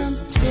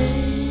temptation,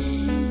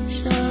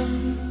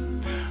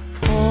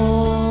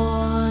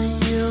 for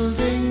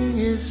yielding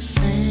is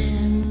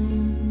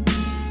sin.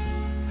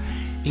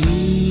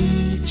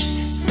 Each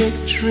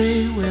victory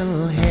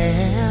will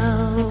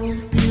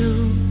help you,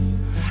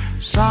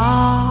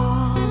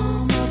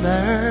 some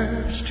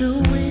others to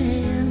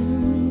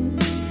win.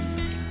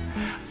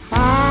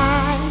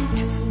 Fight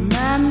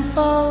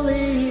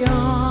manfully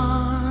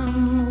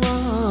onward,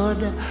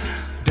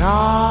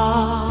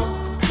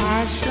 dark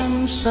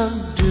passion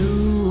subdue.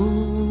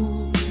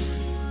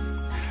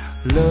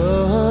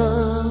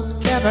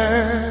 Look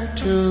ever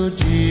to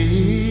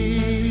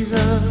Jesus,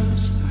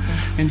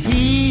 and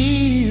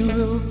he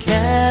will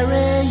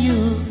carry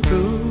you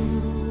through.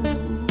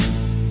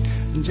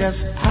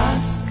 Just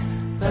ask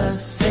the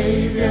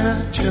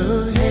Savior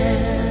to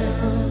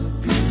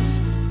help you,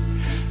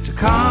 to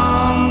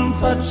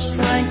comfort,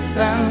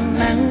 strengthen,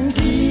 and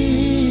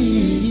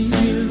keep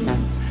you.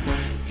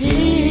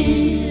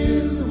 He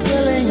is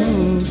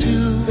willing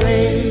to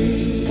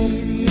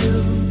aid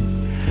you,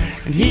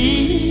 and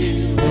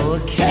he will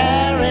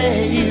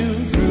carry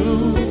you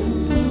through.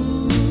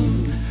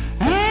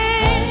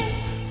 Ask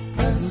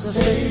the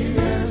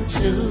Savior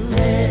to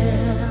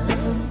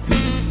help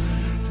you,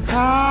 to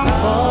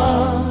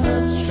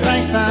comfort,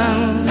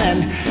 strengthen, and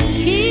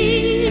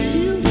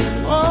keep you.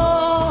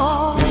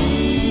 Oh, he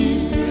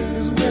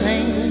is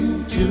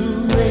willing to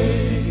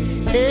aid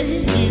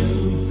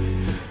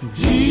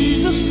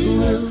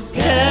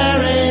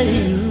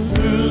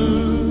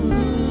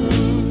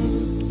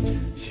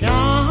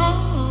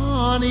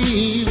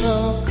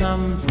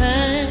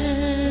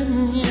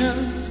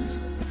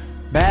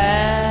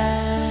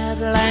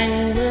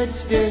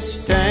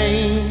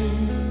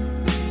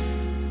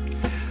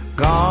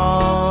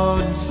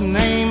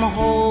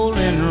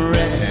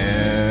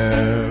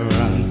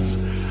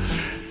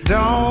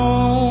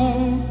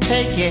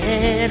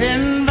yet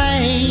in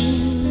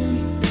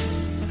vain.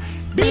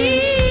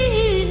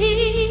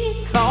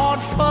 Be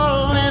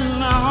thoughtful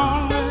and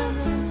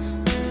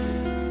honest,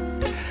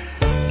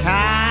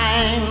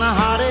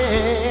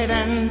 kind-hearted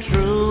and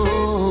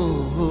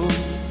true.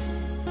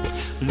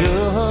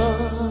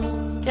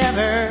 Look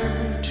ever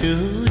to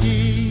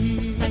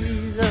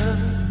Jesus.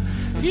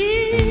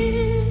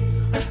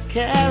 He'll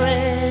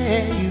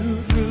carry you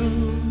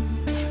through.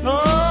 No,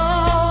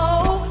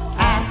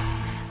 ask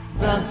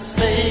the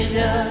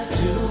Savior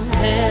to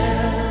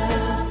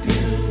help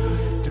you,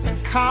 to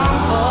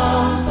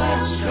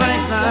comfort,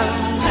 strengthen,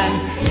 and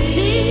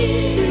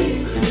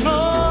keep.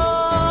 No,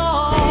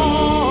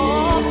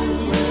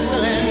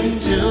 willing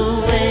to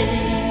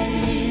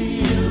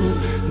aid you.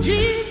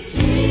 Jesus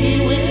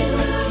will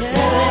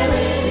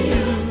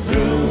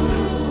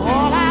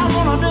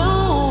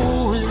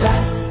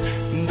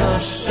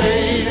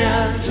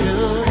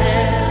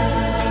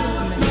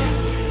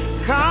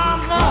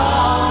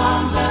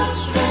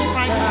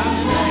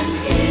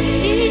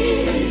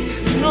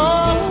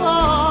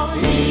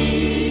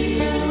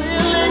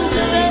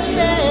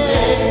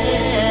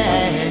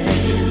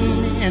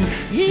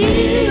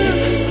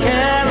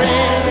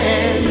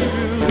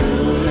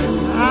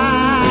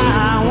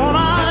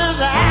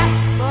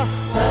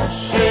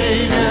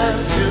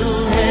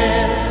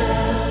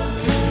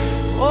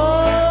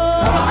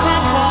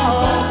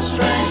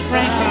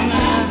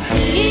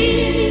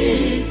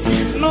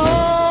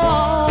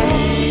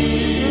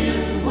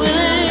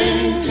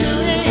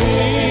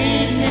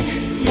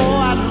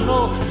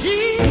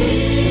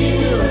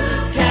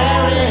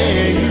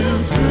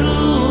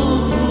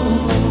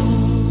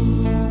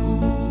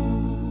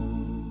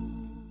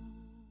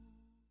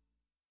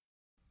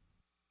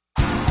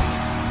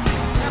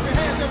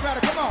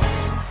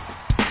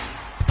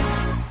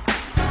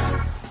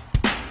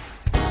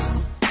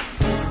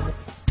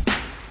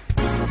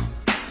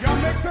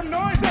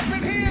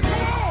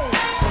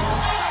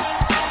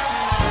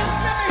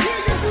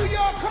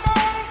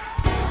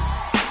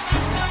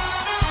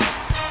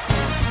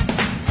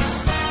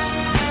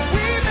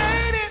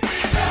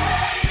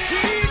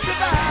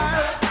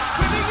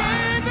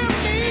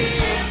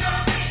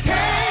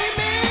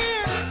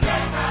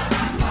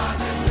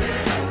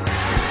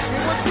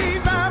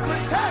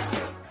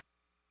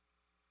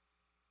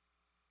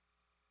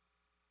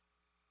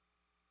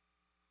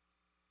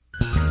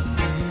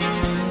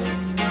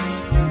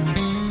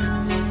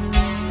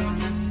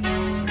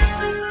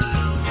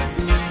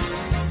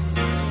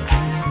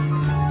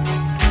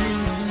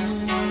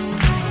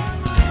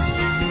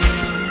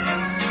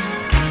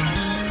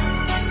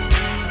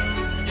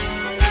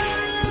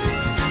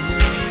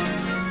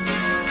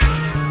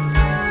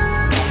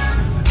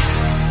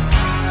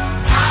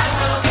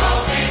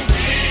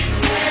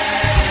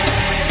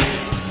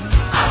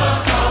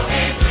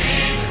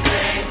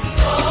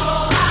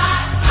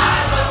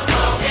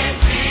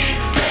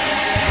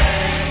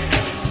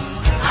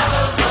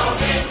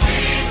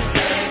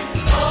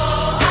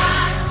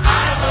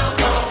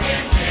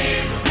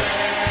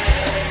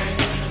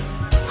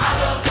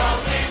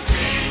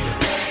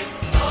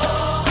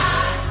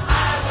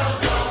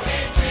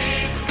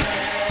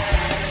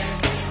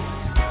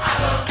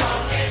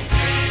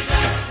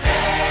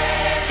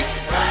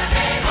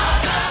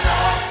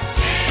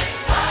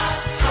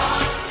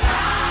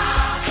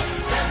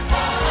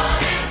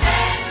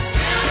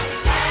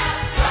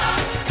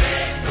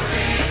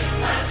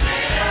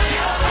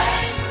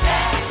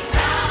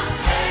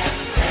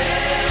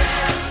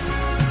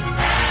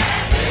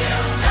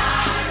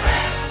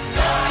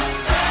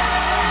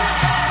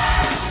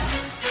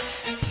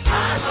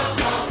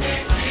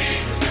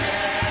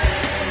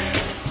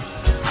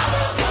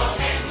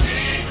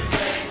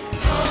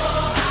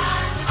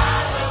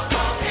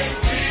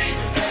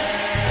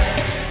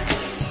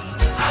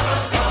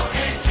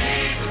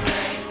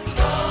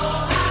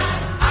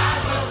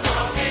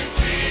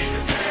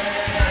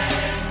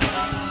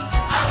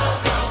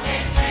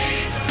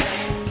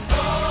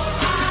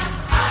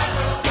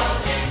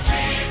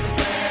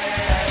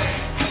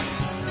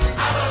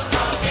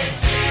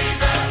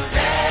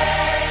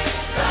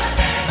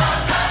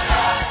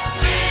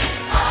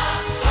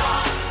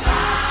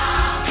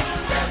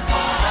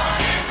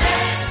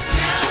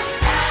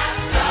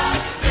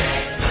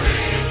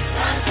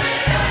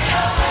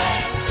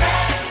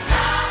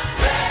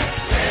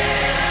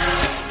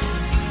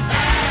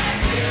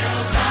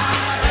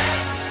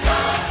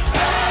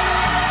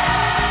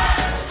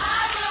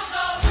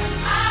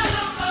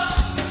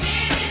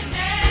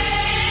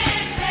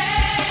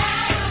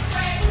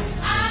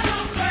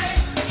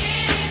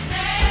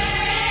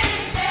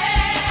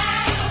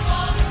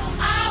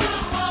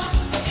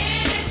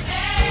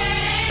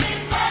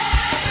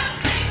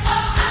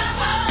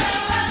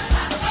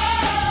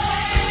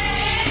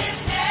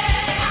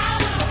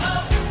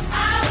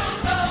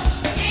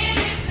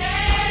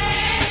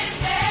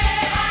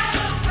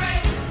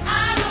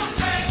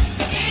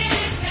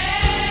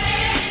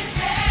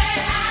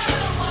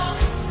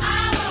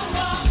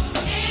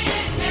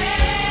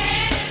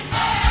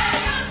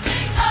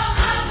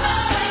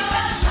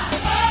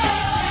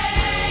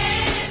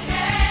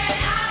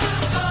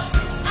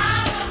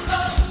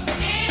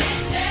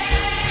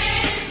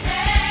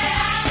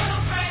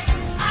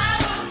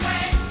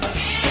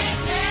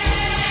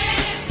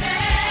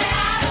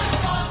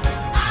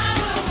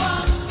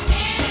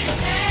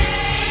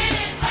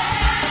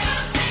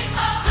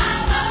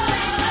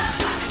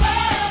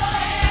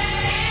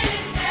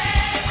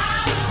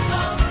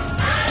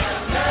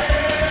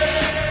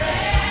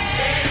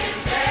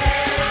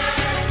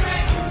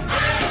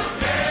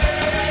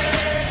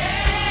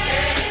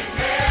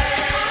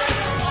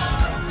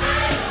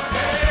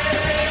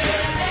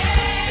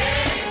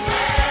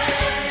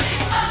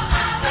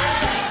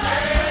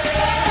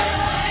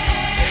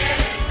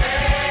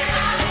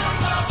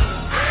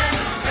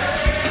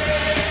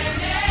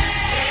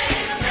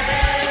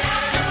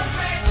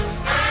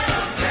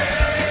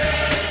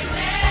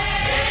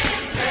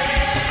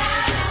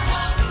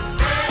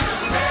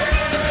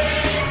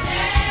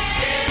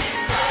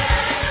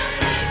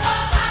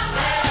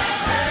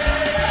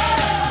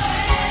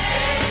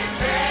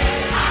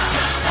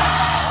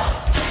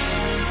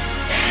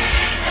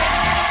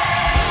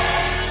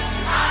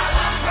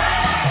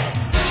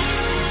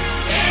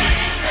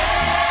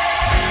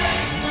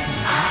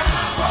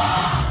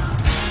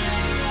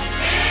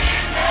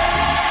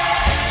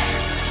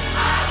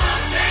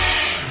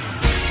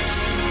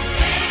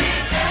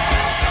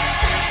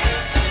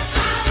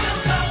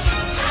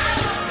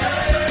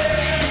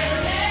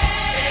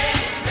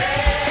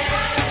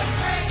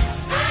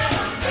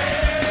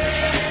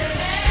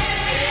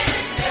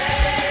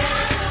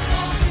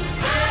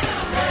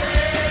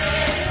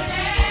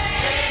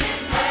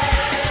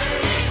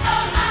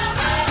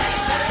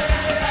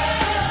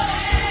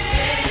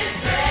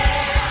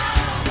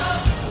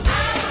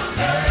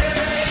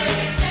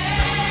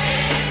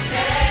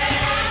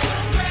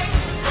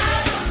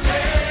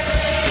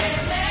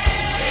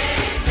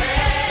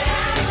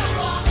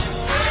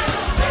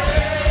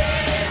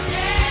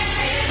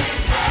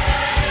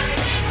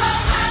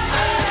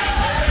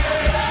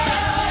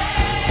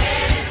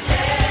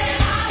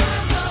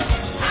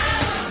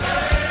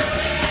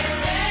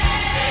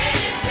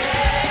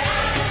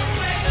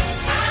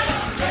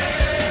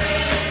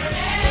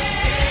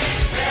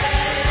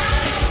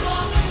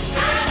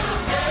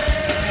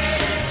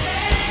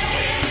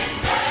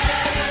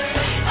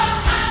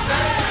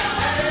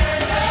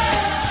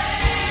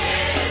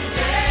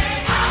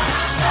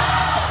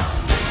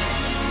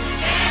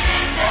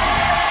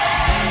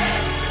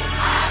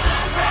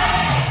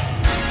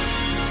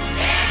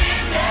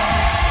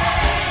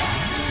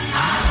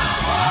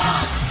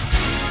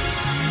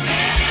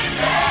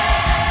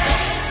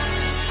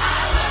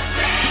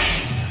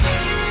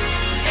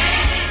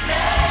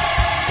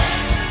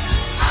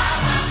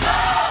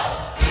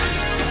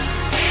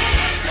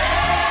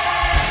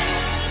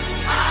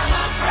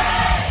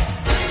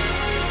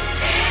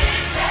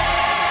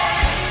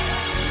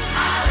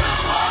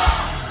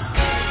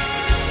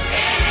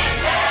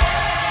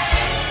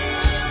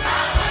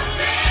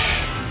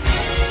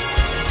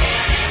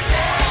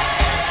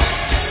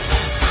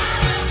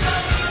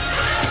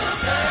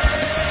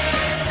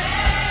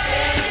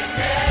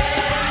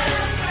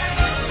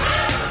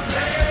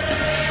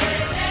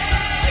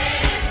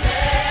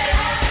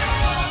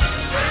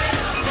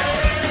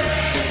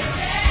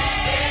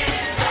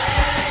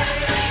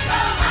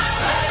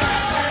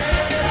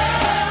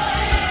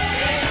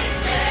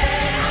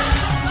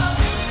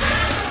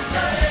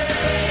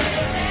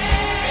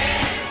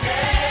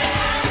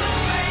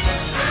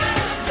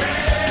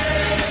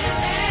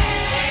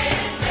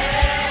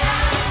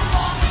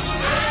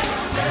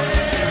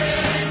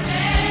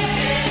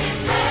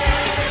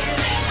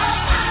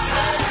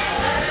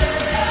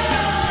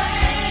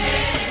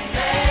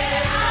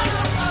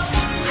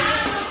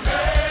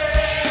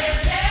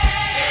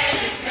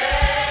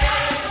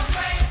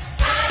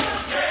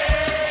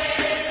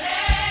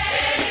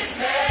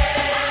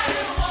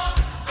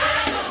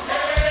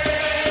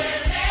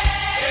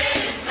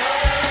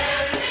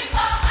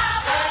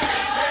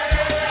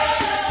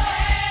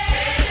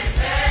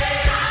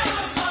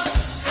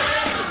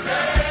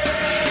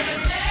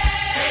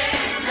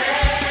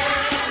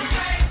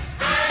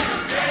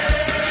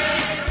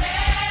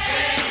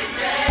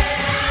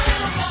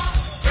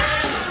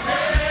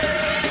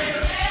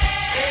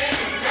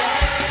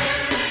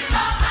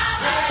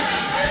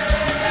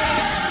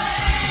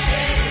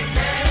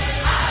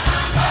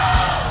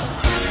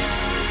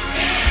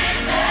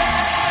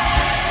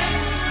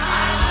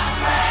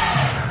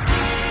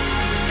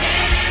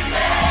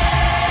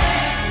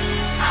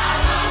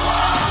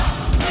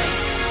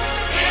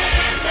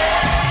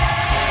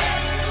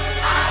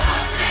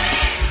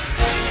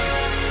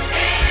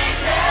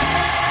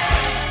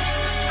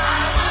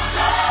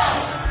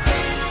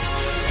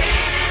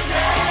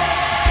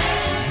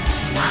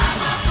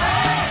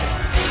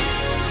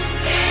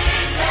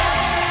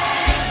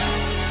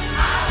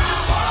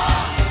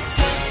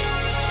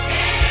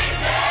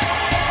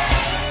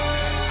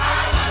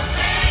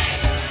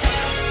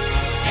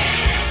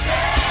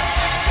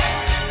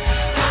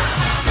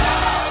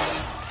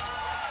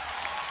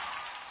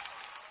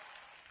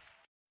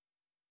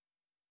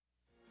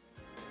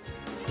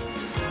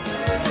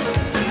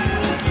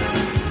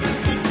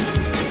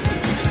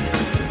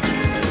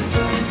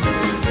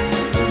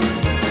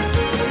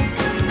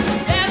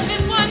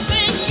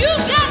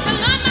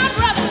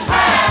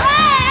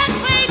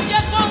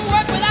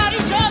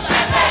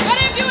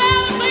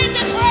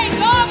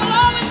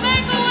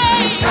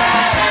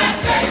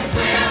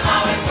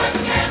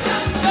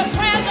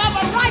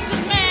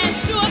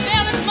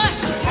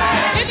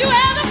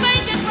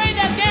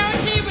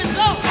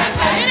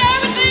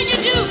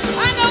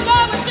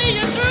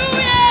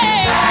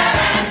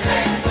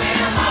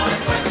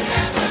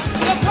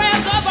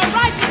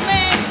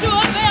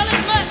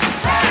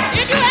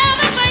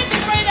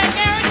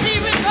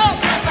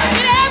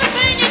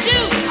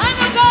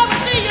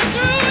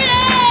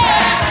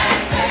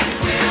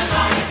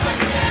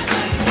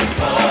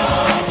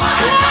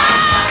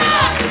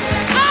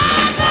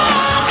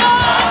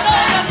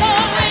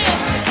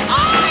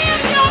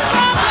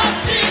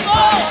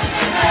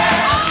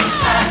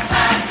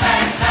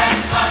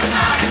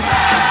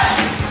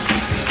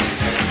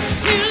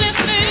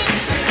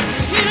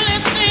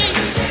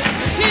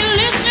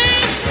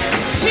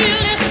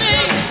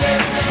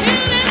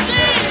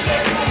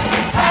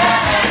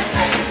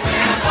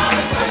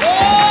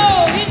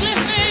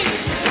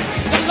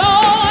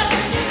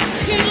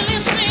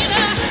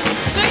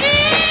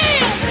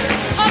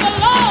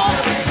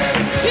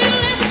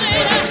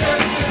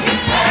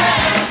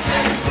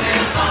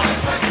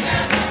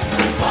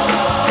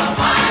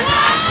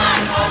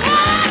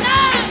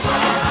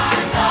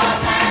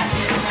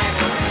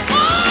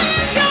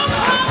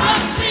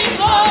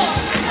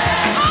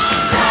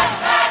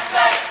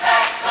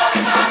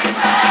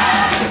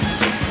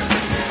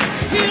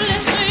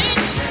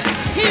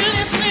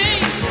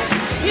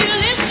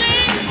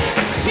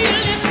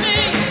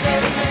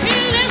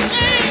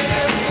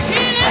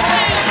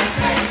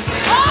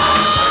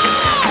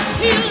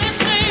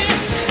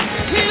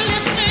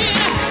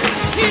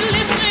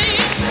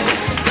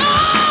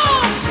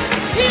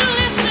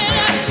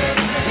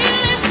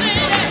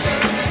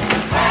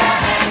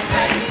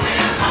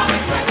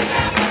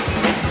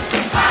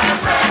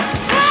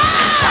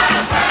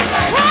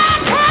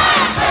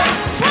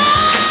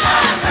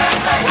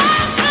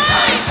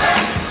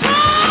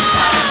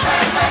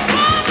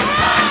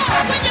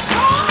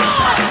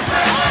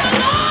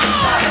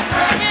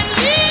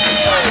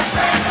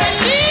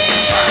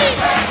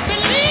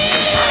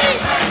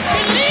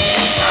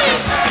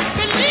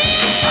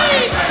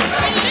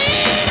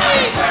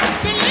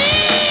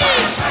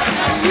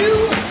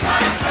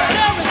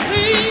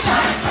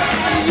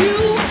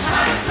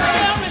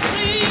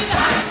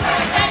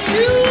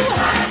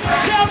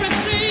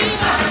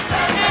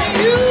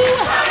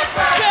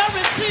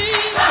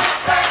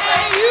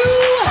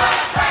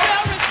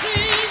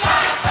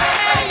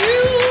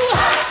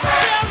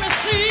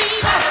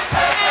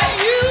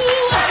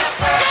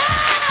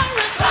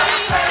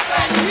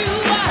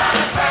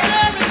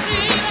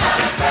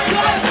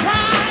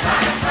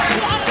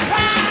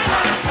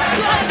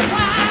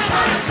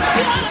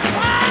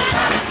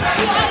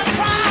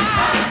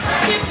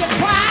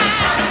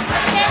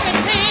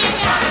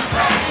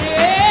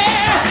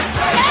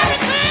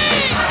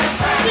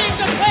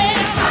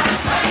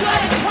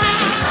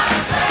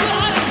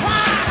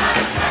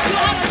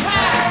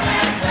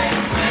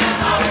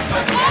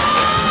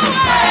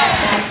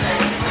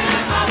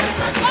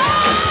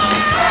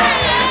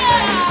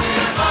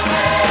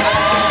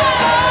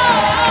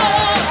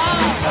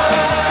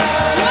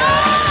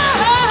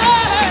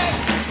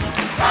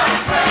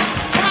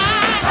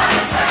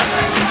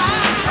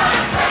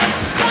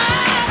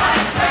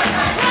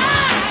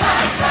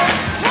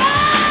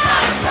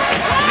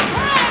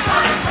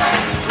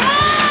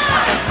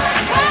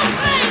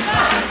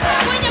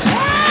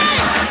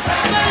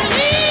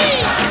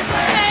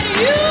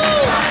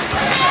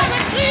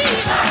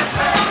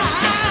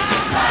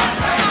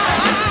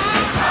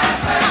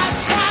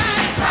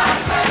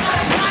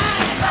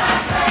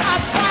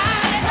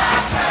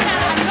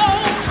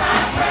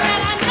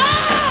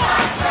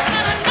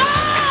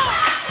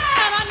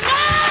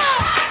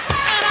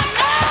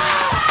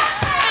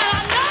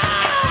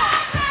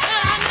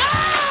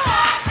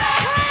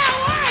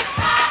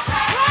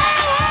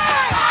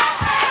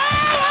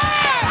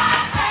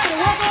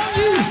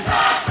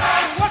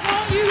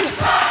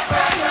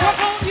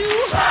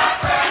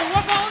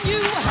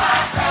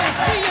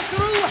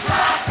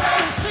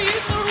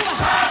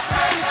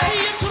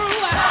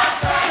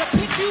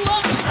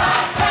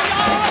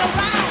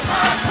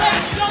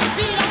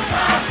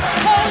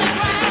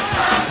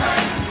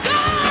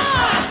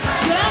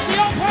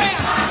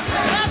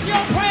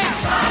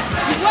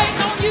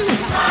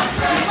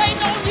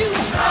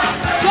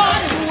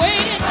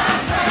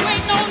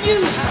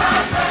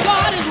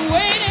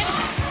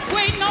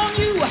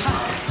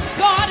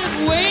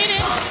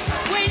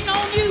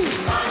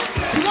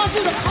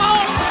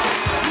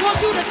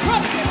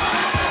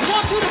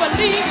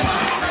believe it.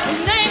 The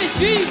name of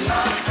Jesus.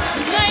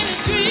 The name of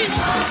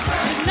Jesus.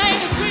 The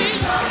name of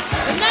Jesus.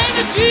 The name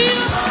of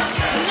Jesus.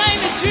 The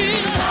name of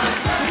Jesus.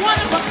 The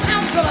wonderful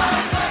counselor.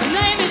 The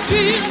name of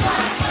Jesus.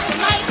 The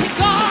mighty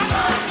God.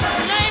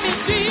 The name of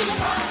Jesus.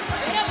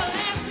 The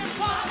everlasting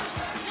Father.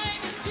 The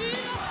name of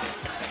Jesus.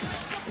 The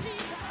Prince of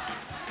Peace.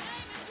 The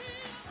name of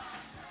Jesus.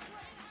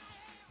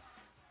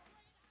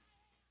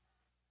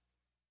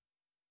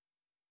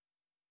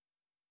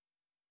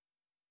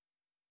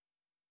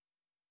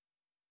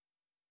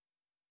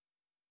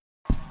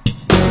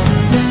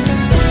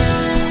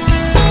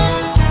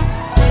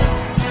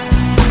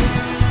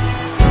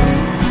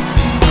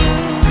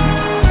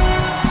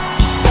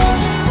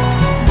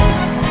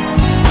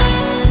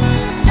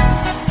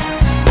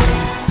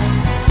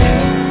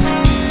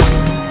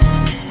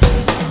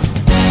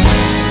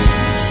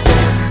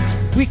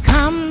 We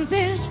come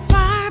this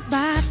far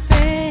by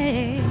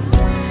faith.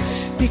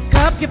 Pick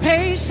up your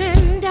pace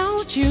and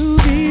don't you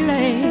be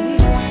late.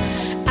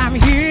 I'm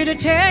here to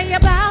tell you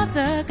about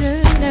the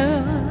good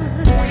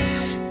news.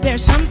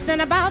 There's something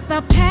about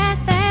the path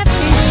that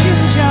leads you,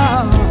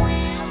 y'all.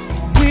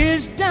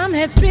 Wisdom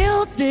has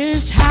built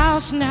this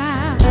house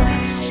now.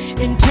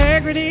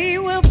 Integrity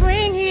will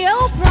bring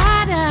your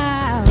pride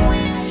out.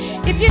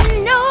 If you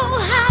know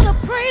how to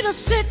pray the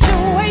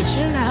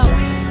situation out,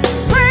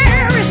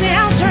 prayer is the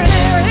answer,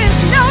 there is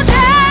no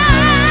doubt.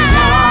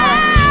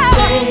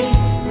 Monday,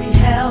 we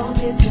held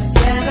it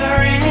together,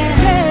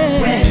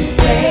 and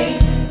Wednesday,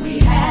 we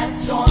had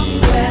stormy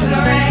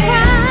weather,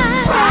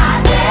 and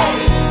Friday,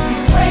 we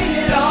prayed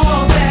it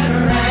all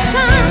better, and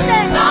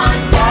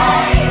Sunday,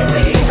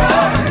 we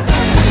heard the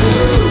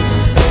news.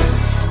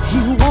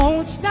 He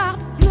won't stop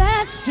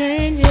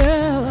blessing you.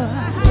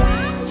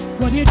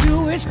 What you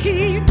do is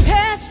keep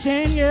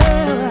testing you.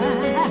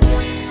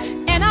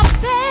 And I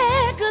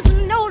beg us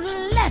no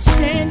less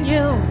than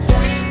you,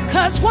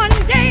 'cause one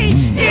day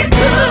it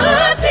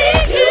could be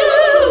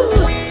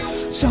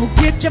you. So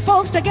get your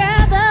folks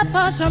together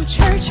for some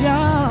church,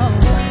 y'all.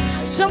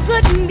 Some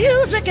good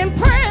music and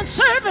prayer and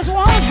service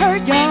won't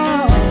hurt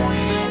y'all.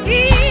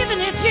 Even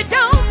if you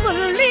don't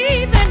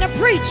believe in the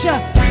preacher,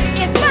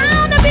 it's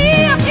bound to be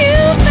a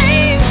few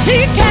things he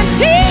can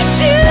teach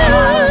you.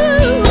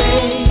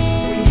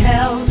 We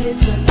held it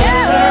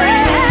together,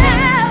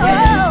 and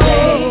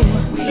Wednesday,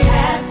 we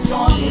had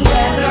stormy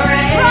weather,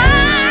 and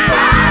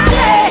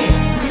Friday,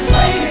 we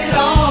played it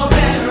all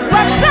better,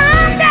 But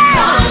Sunday,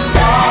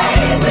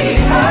 we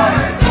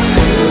heard the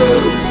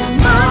news.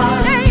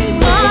 Monday,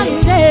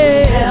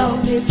 We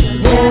held it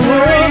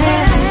together,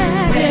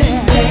 and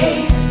Wednesday,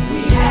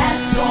 we had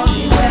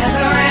stormy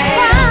weather,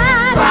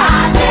 and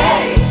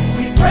Friday,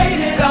 we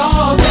prayed it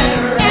all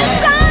better, and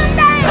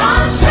Sunday,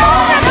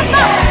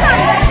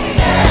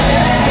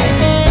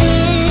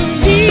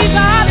 these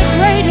are the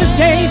greatest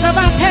days of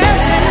our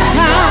testing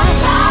time.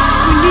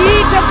 We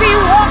need to be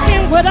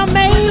walking with a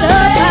made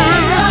up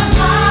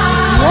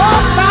mind.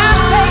 Walk by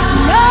faith,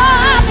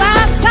 not by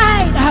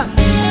sight.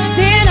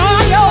 Then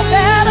all your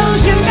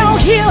battles you know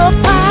he'll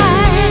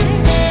fight.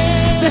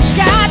 The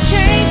sky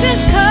changes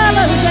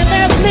colors and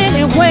there's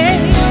many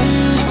ways.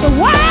 The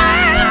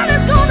world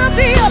is gonna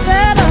be a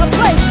better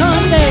place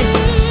someday.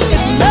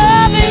 If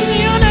love and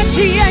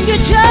unity and you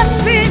just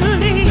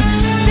believe,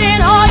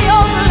 then all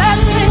your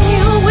blessing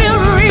you will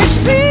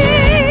receive.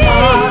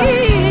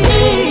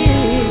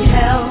 we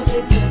held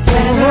it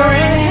together,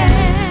 and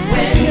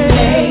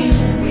Wednesday,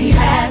 we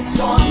had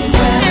stormy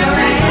weather,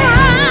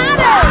 and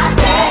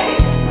Friday,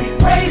 we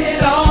prayed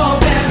it all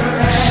better,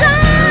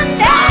 and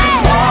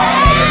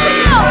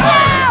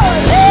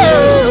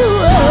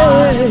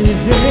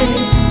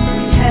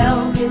we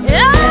held it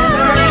together,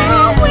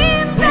 and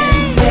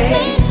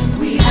Wednesday,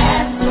 we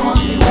had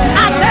stormy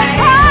weather,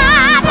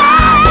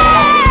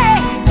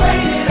 we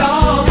prayed it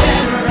all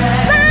better,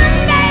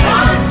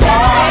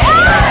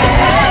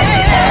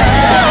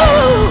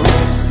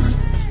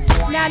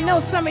 Now I know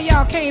some of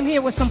y'all came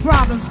here with some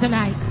problems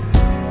tonight,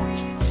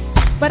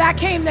 but I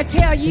came to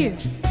tell you,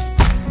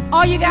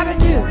 all you gotta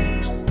do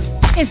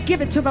is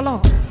give it to the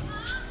Lord.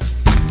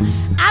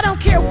 I don't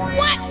care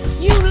what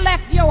you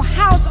left your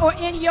house or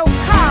in your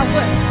car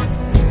with.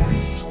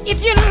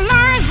 If you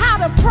learn how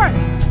to pray,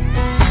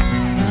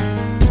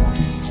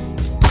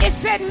 it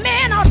said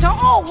men ought to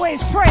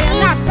always pray and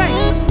not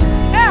faint.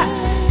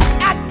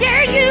 I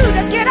dare you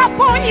to get up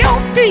on your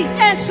feet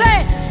and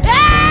say,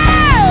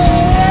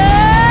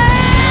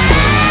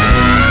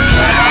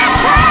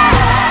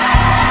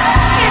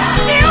 it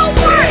still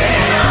works.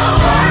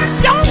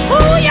 Don't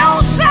fool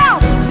yourself.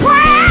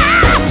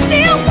 Prayer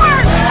still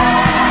works.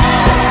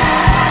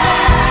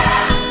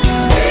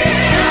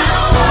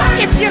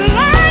 If you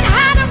learn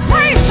how to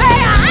pray, say,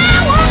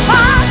 Our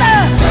Father,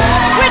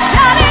 which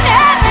art in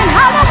heaven,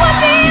 hallowed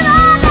be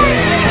thy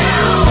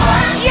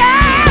name.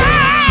 Yeah.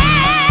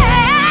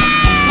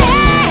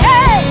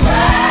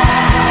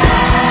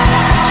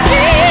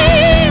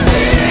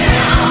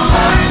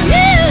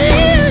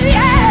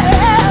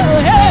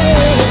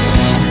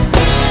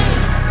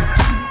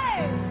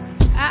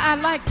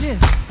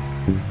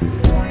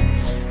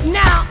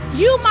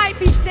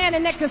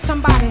 standing next to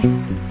somebody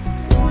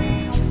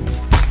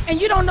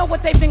and you don't know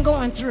what they've been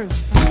going through.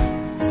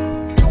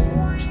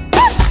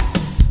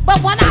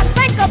 But when I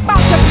think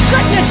about the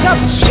goodness of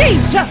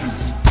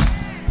Jesus,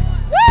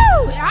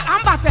 woo,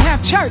 I'm about to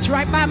have church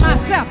right by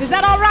myself. Is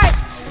that all right?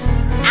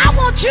 I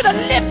want you to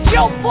lift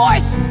your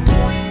voice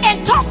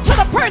and talk to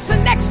the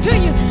person next to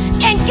you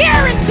and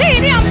guarantee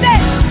them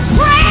that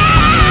praise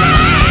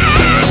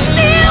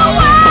still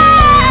works.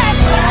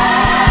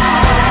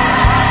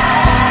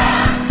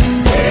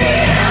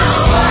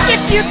 If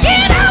you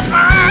get up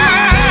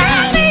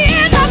early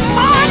in the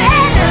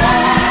morning,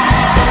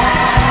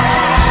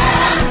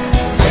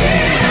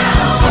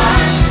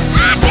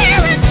 I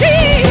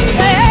guarantee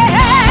that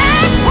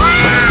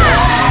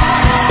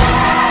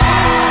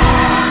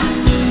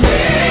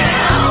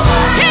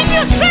can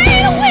you say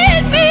it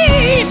with me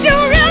if you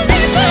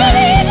really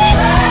believe it?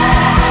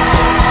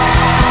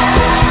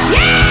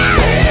 Yeah!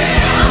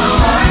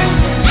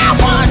 I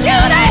want you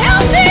to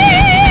help me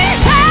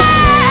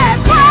say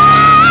praise,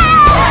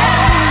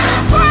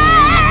 praise,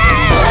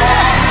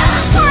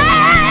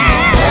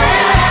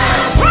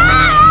 praise.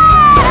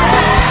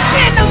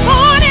 In the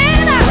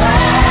morning,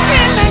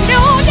 in the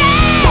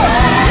noonday,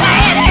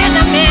 late in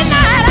the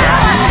midnight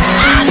hour.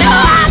 I know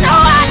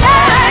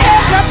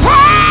it's a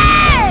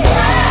praise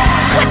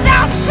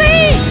without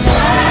cease.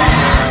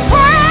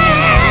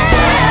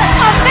 Praise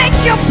will make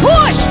you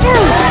push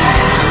through.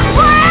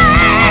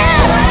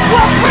 Praise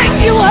will bring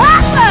you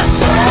up.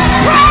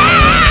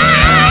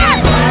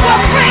 Praise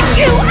will bring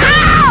you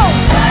out.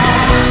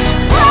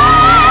 Praise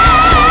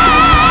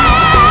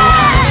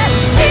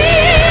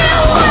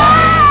still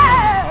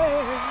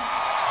works.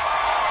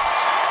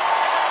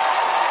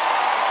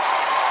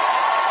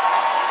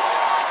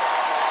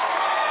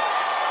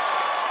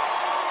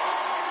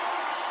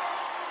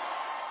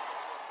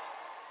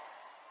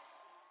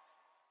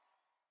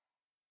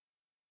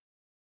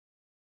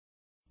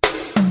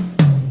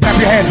 Clap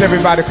your hands,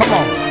 everybody. Come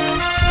on.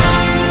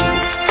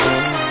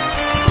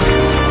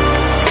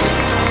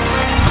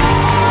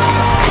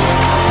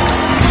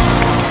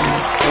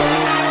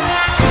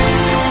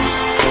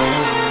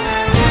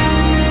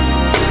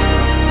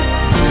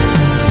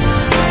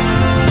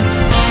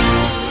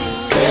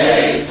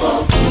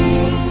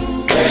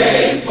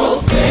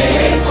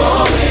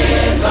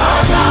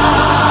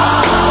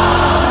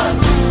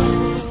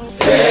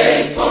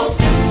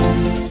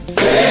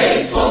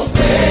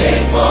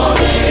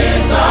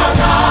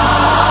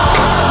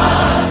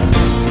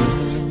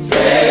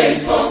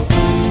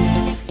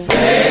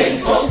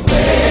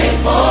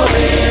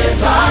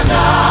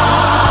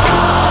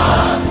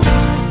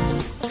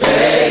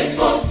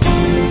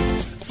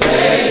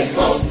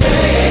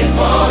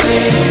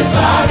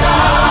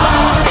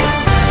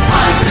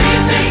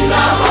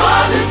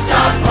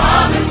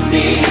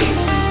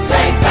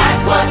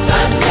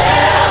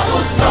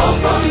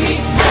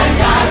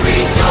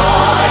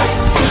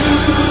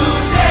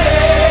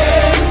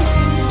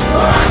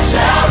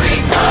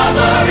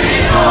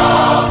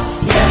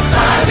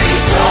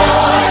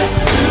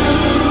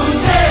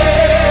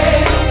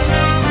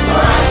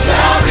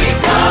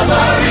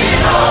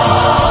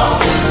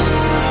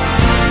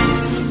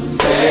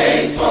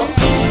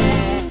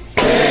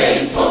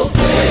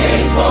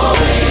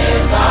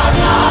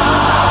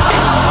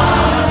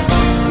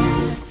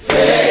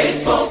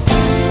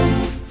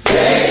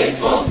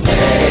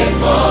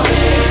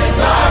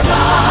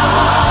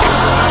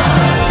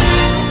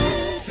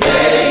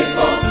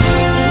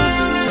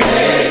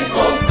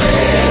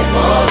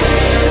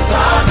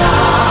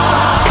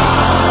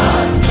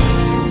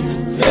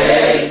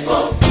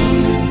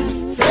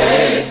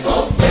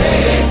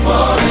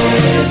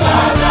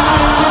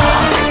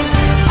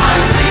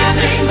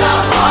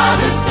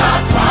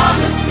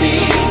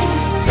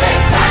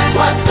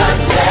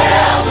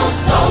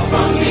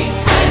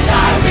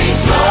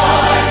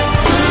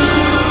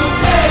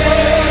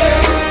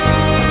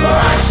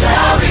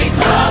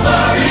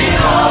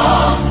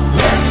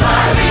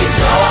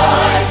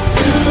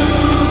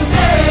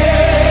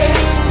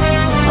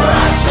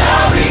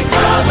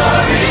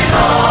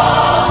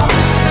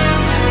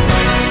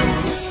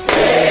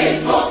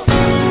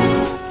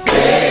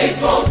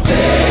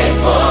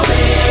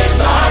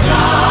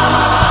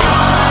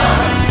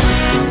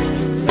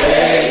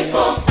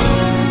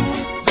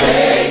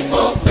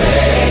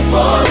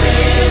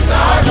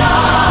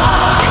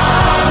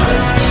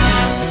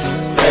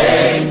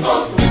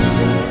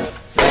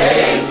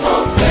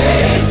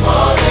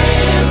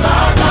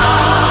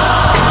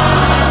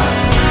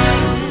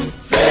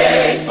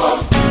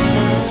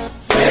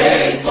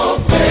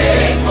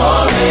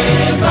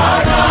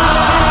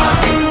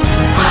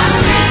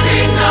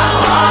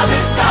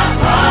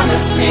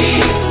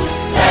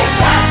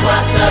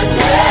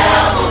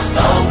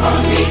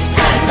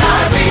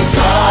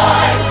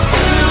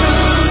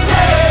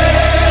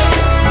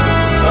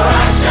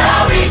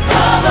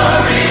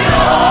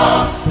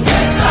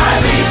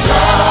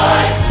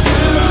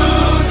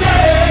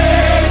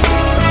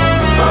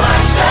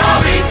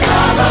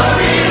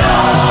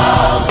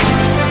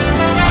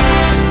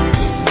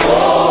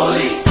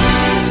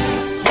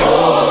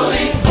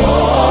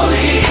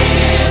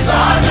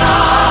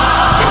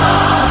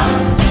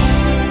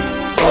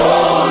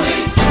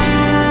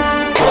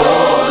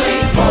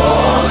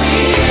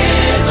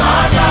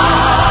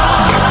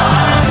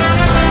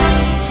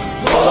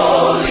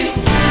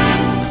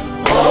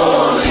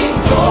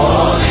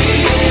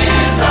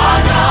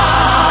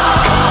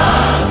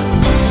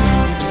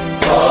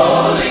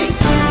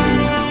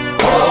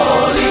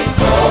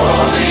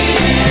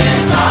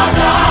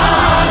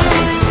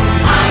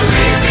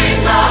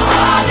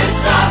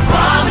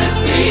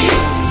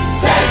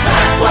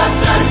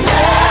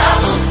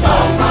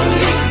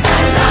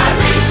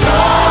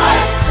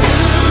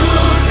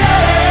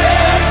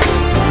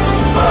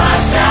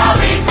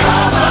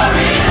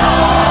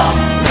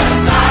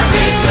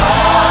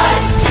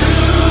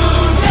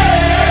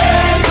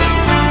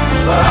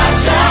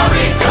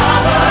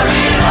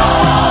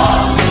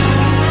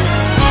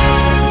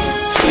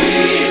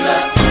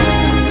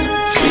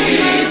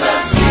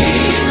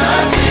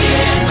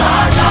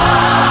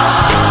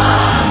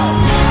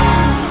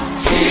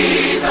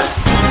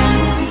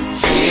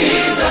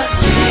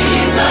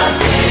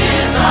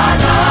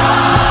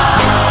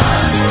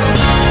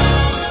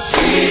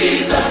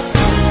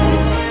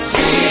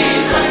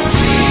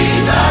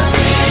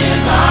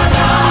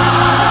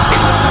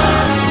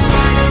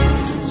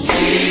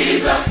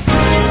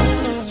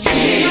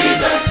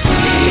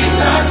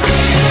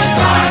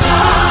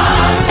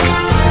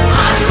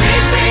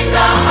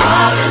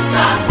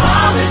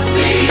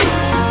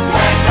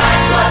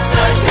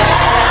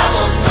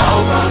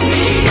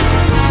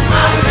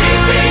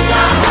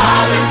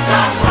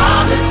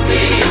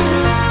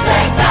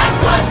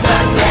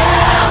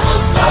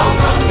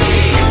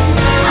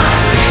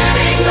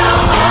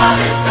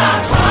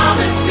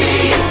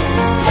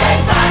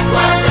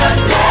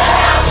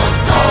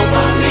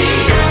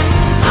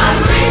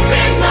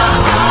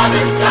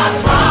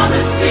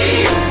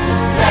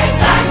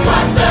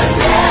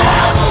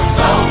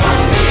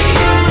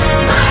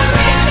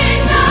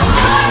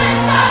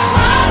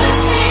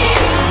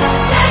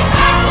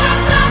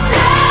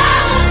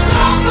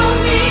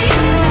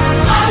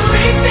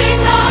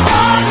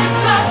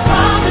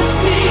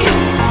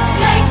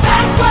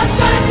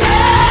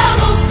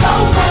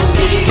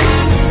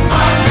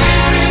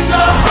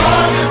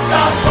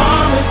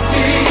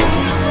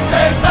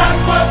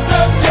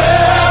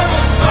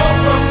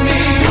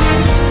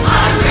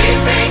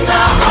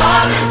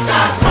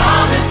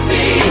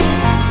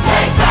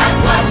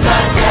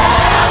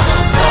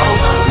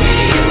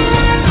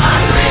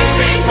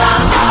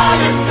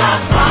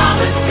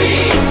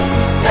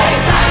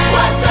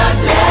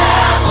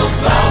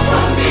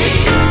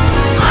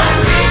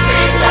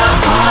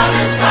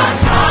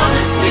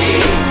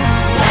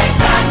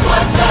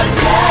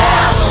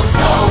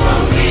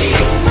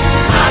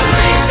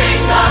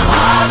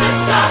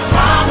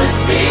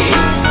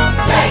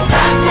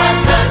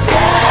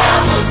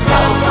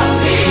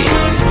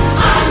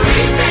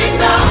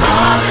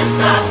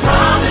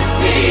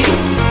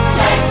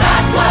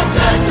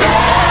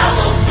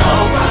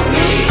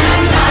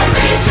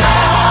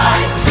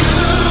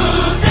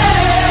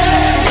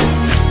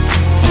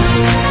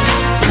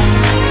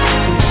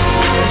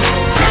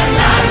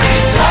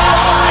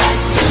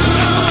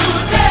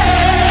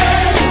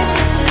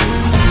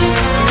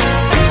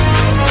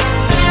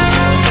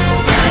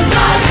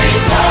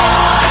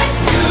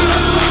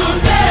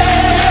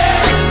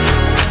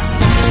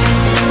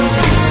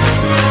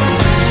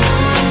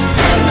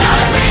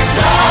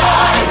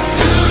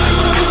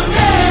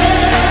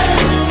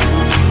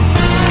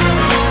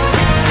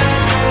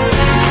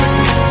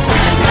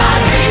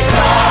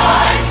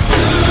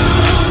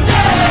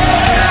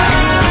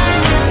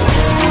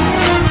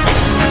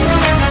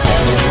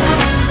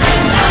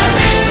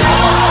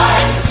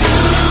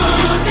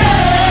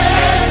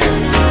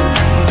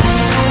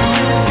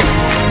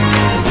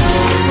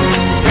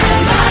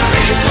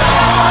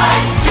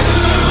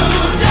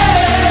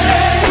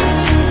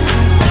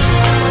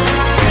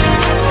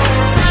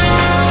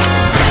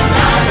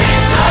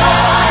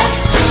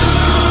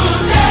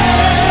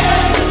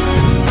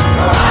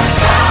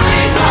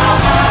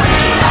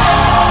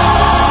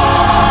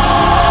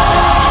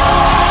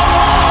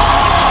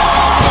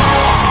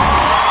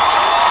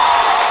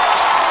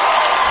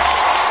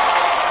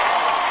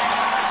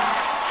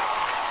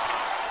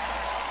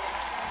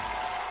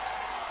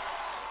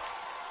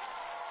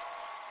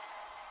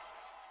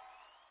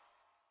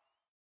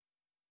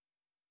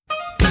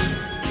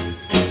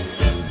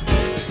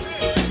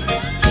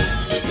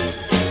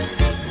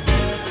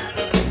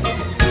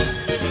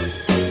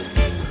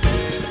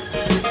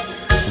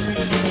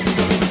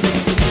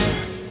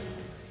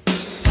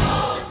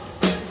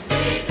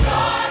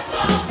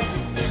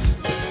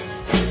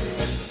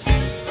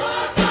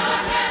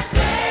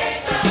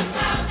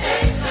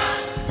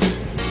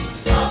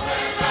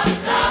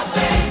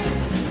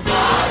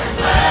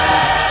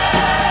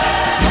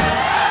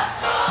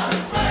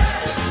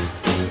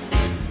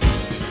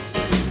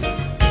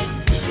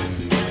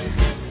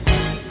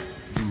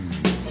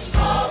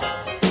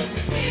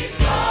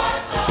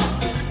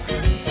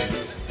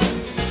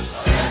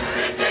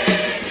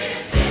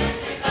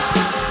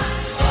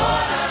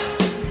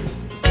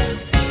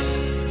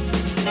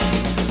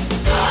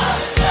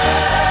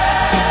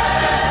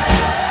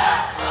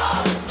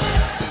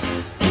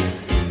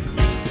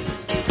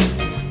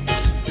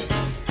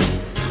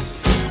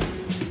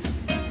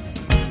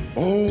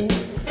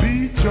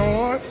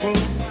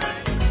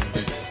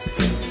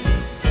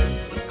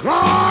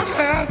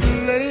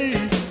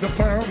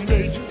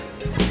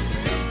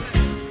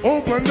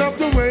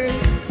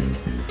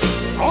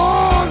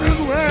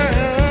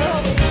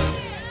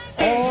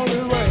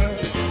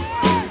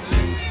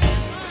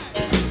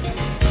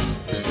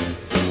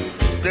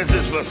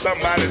 for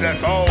somebody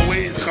that's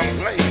always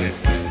complaining.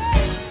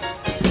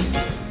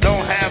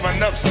 Don't have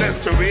enough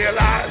sense to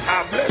realize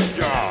how blessed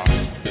you are.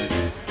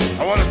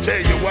 I want to tell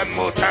you one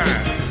more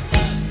time.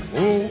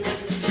 Oh,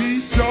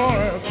 be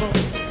joyful.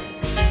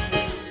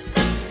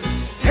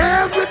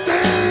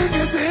 Everything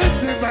is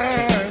in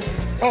divine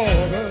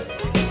order.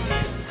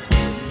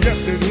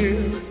 Yes, it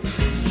is.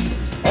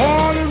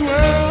 All is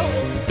well.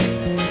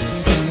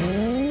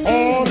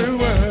 All is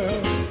well.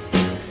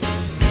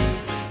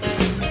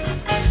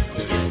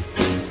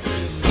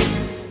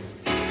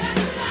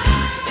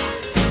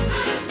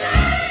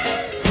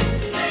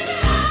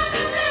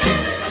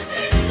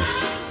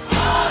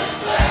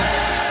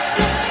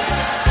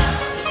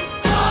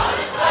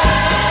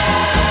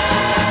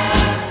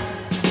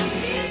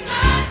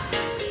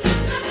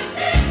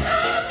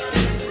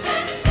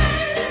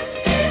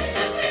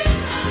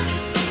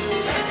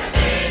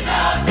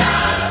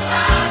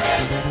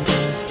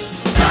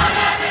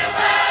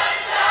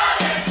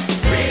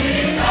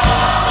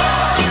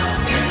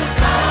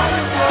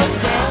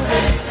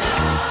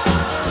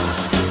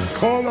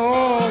 Call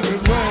all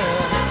is well.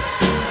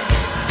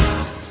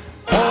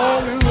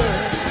 All is well.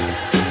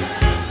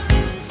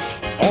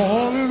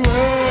 All is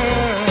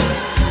well.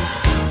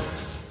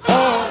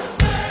 All.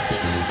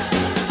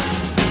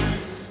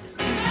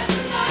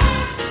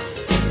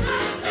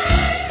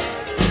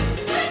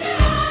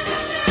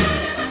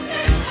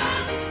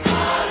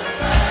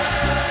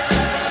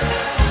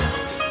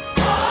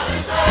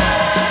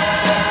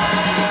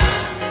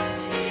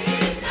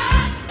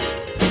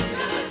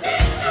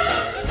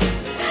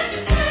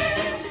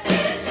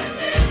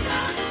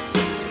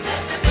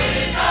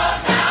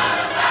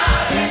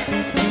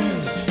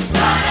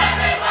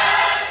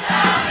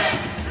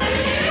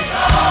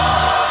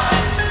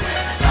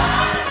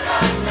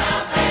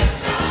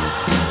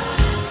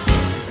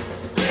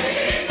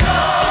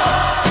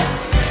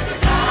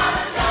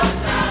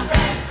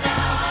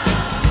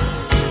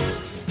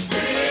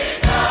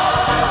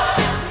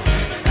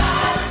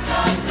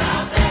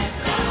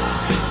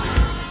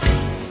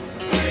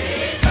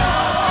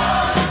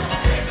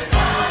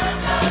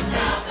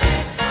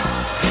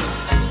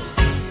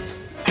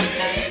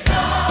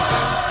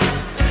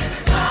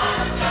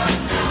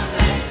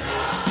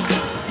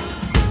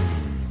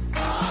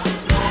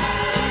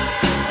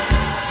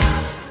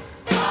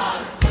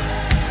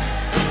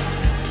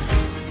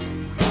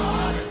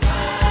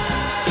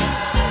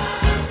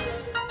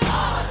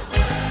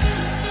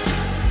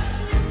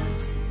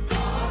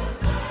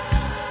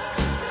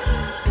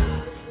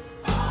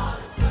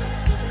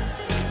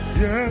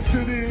 Yes,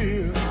 it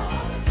is.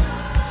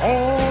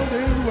 All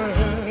is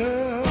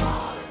well.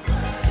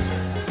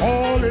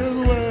 All is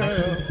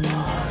well.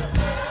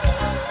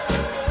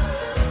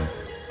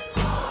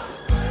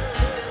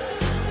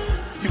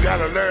 You got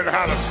to learn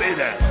how to say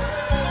that.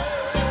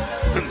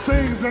 When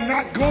things are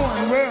not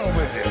going well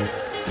with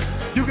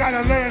you, you got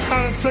to learn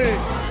how to say,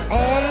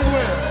 all is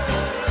well.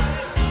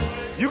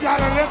 You got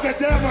to let the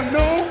devil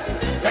know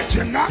that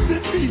you're not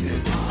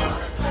defeated.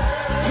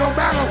 No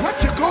matter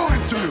what you're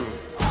going through,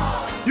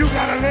 you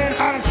gotta learn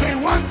how to say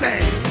one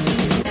thing.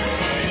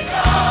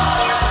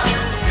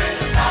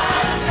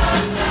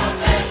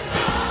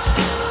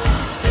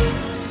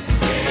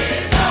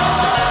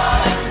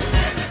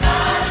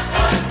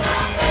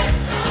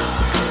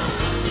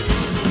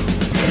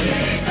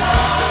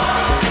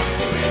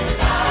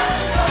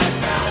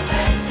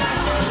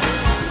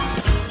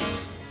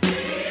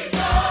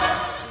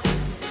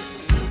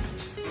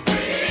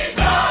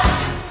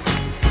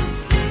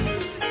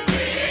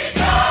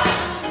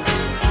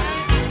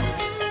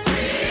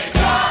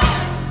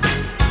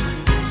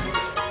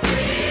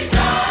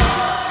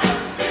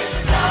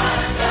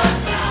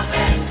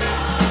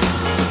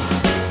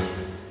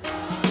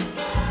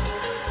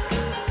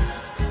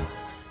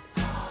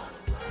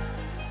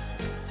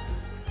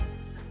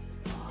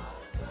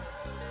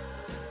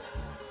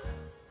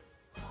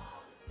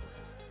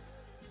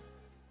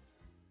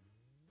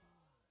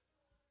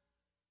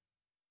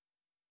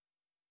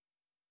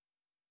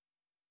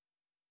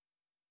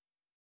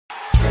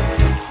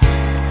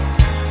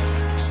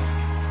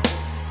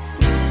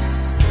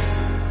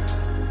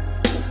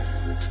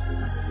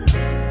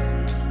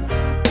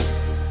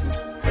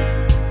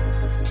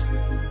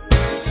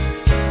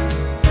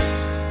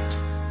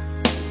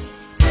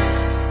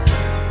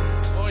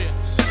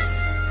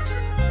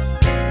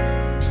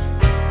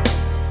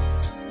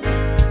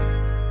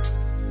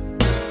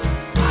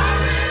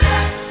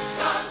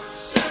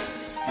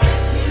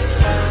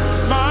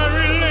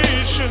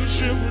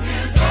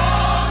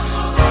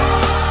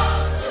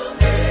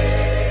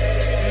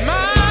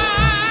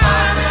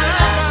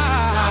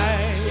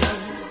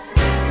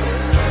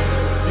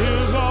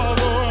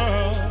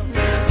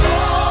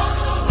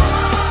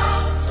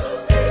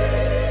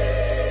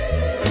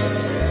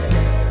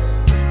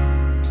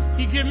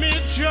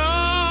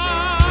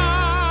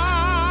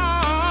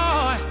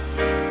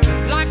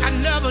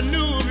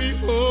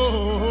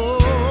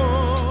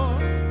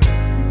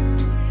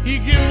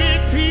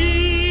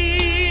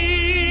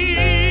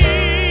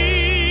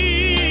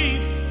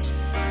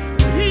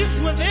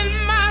 Within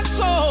my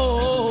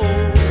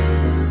soul.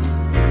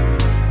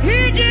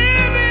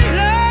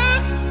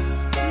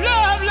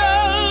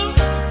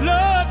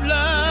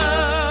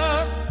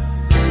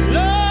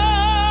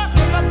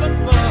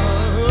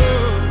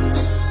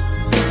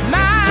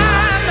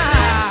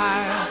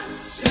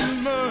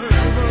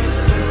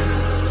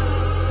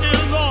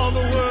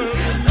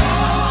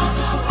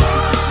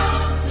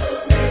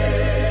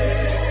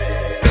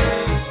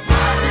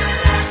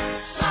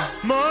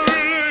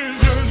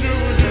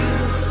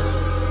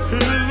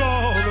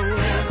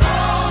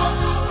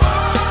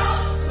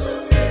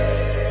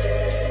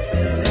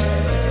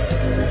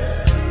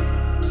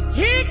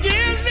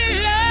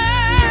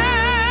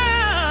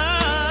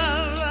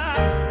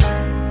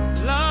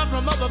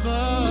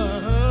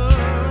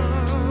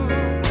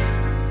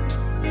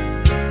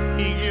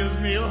 He gives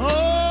me hope,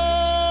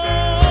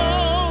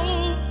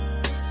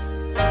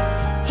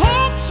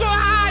 hope so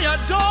I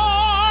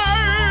adore.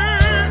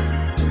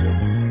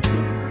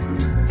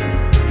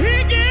 He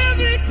gives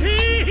me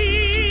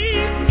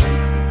peace,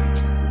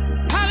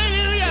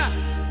 hallelujah,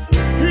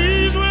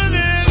 peace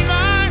within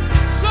my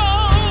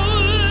soul.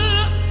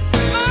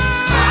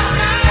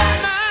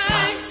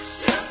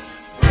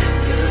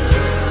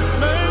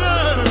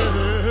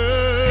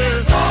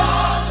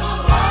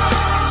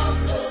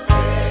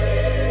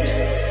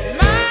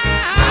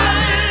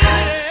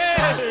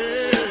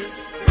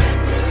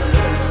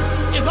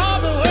 It's all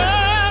the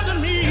world to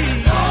me.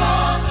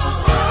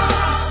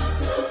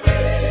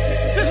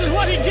 This is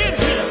what he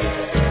gives you.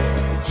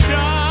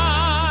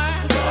 Joy,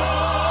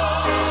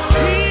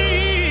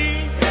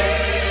 peace,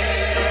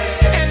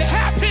 and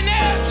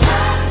happiness.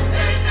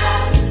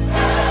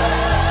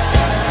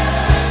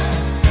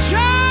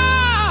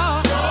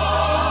 Joy,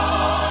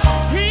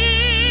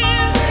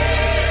 peace,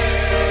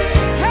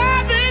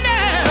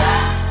 happiness.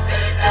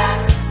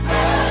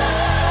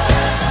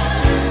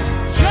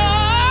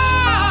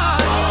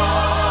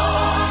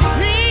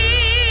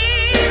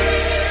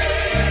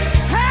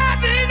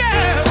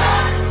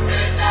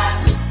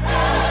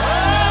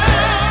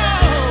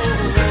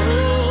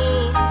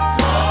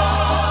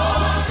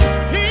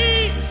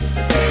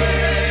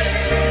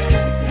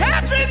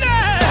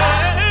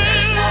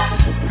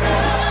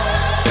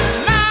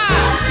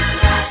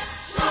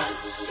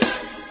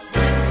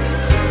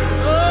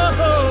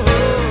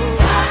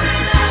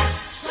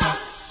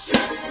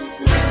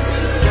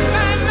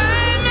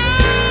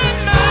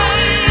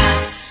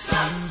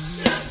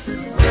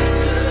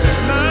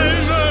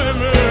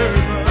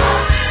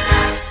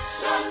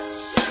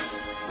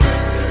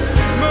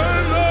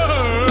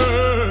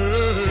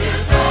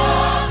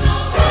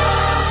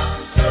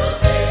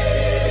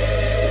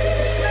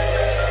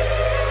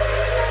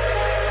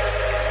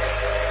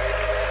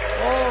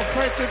 Oh,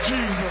 thank you,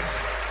 Jesus.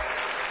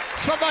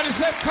 Somebody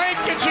said, thank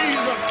you,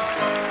 Jesus.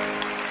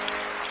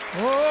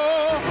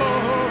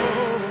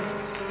 Oh,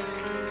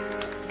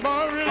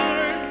 my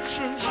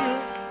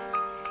relationship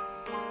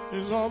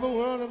is all the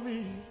world to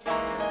me.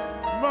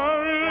 My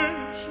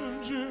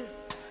relationship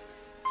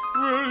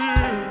with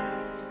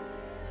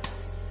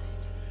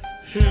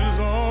you is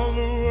all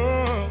the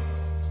world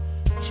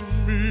to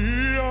me.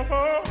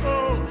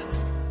 Oh,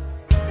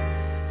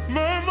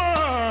 my,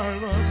 my,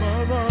 my,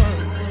 my, my.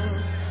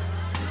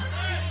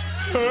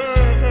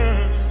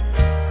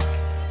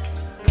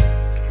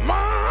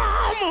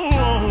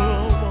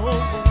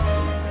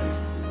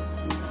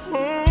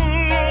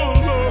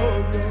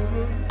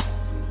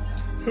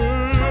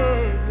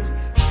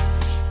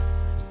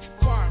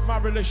 Quiet, my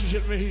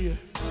relationship with here.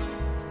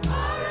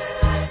 My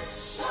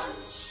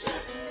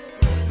relationship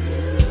with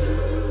you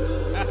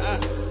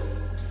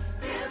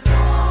is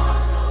all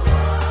the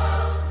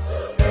world to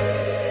me.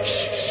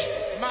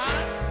 My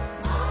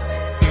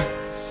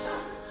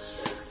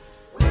Relationship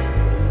with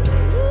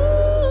you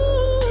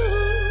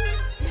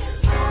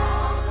is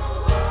all the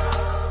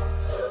world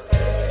to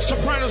me.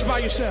 sopranos by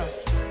yourself.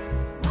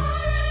 My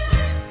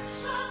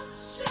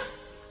relationship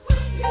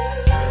with you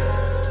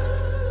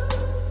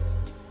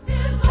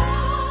is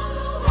all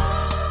the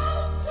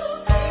world to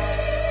me.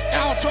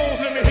 Altos,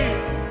 let me hear.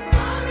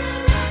 My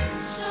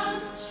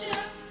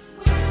relationship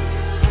with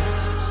you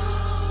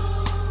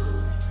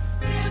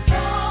is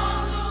all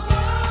the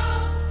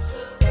world to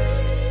me.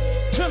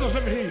 Tenors,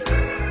 let me hear.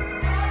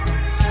 My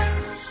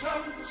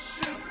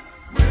relationship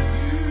with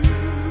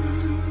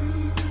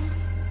you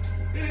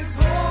is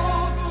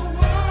all the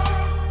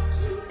world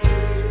to me.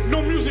 No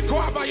music,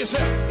 quiet by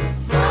yourself.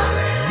 My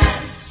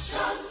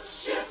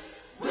relationship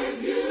with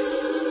you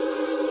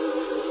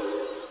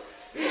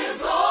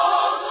is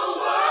all the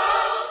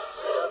world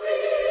to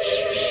me.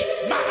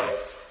 My,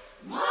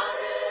 My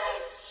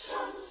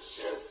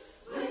relationship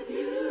with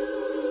you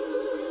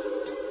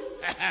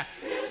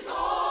is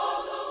all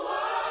the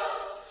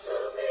world to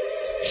me.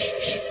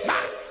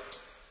 my,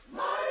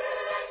 My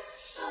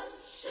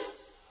relationship,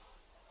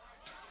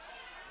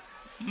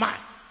 my,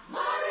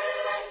 my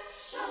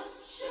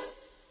relationship,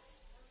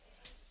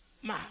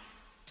 my,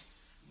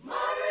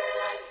 my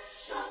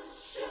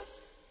relationship,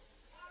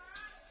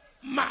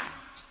 my,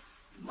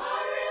 my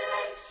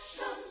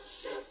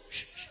relationship,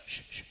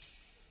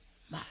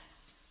 my.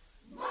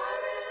 my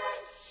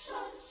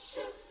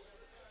relationship,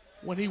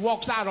 When he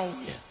walks out on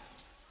you,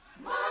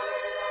 my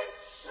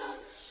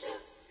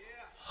relationship,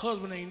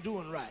 husband ain't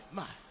doing right.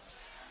 My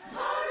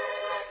my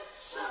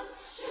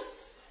relationship,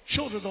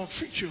 children don't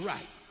treat you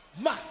right.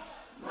 My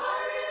my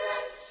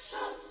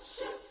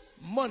relationship,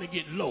 money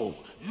get low.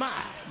 My.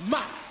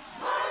 my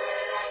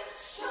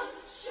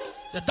relationship,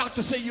 The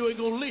doctor say you ain't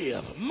gonna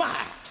live. My.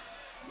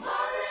 my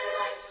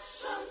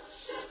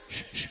relationship,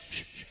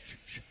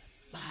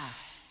 My.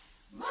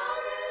 my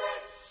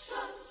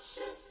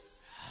relationship,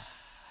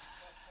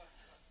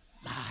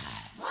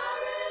 my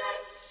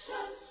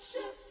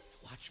relationship,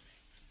 Watch me.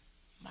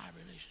 My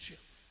relationship.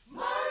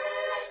 my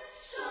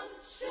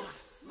relationship,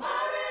 my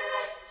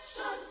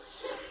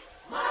relationship,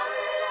 my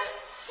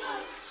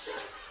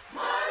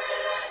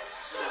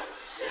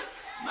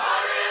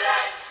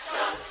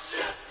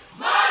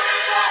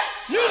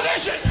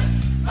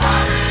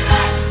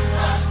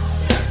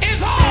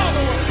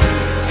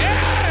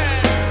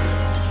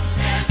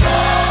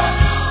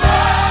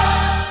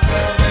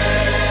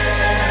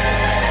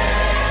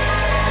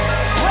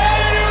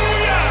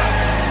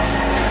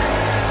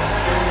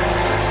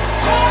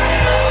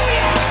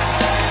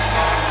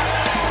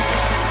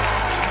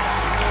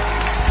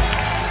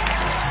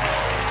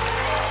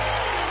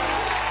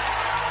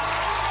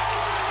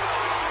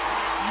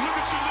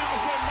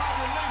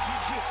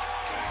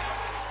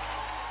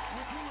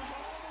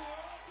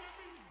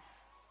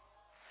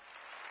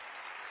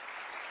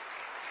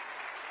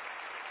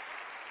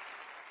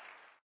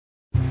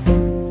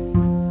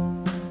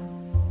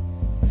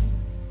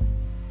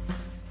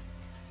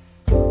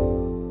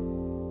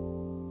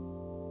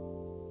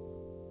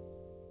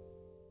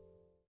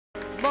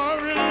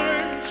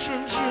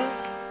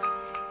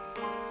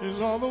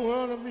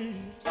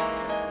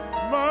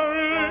My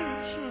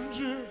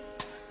relationship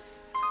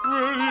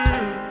with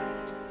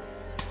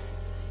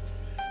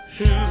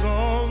you is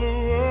all the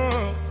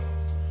world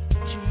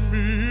to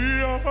me.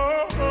 Oh,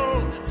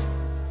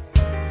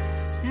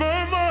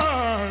 my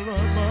mind,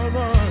 my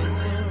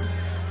mind.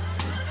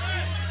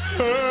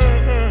 Hey,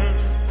 hey.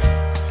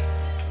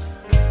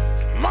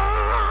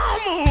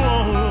 Mama,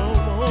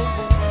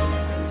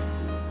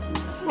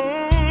 oh,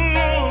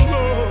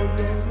 Lord,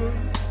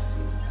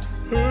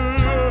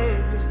 hey.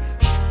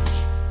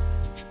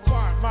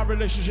 Quiet, my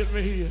relationship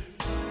with you.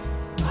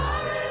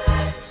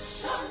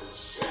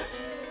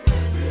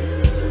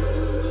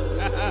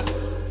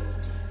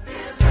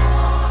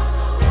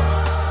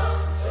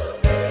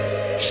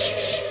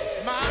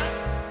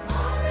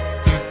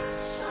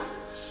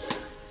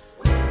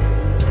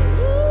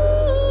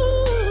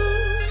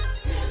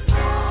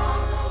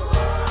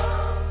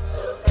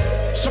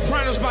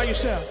 Sopranos by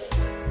yourself.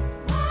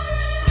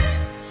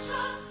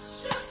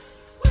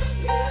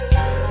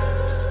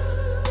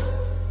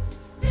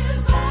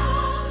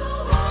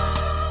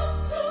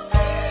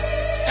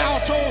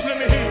 Altos, let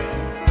me hear.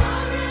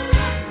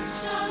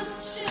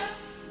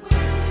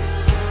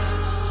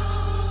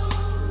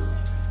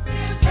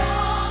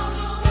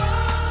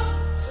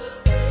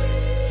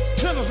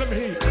 Tenors, let me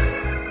hear.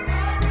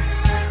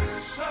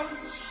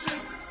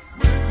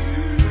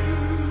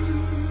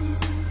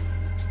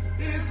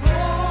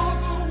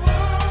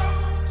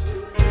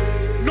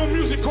 No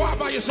music, quiet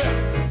by yourself.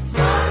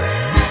 My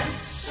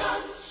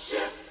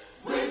relationship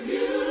with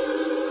you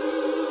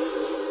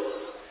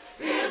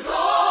is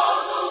all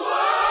the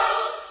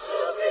world to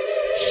me.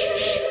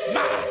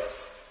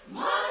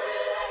 My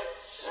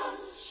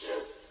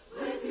relationship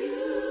with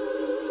you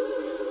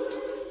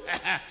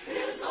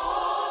is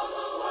all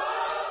the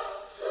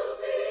world to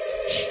me.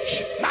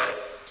 My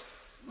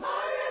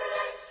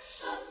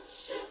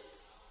relationship.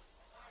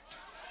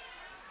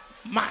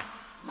 My relationship. My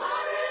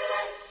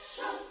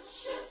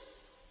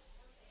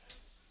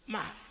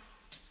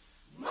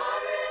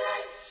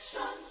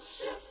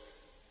relationship.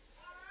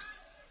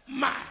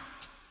 My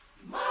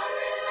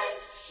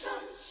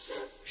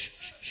relationship.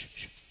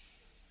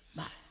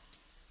 My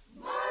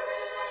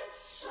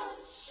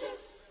relationship.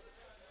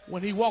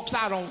 When he walks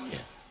out on you,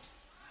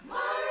 My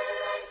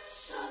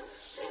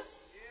relationship.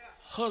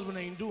 husband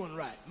ain't doing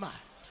right. My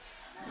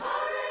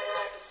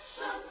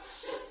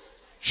relationship.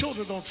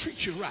 children don't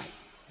treat you right.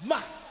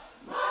 My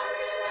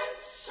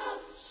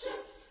relationship.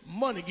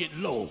 money get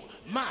low.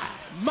 My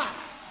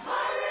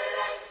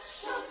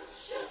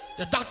relationship.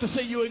 the doctor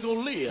say you ain't gonna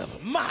live.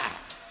 My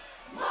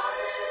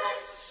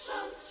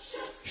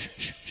relationship.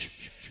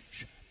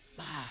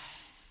 My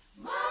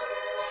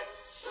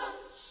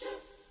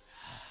relationship.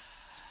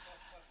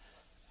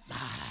 My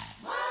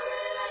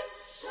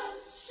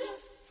relationship.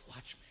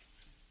 watch me.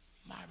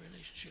 My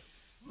relationship.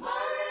 My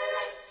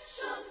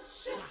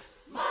relationship.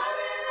 My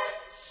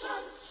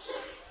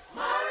relationship.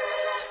 My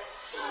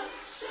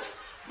relationship.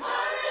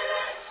 My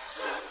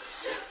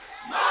relationship.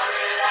 My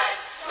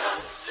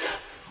relationship.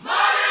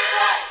 My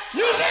relationship.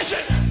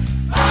 Musician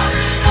My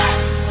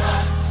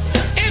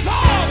relationship. is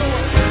all the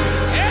world.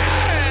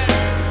 Yeah.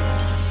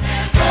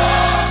 It's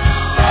all the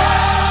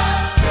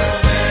world to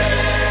me.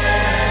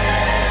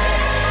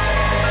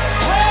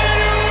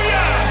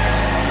 Hallelujah.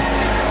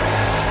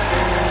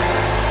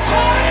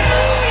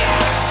 Hallelujah.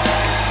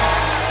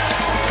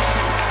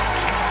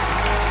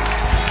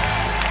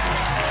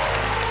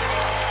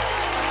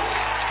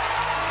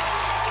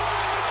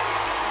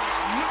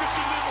 Look at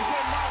your neighbor and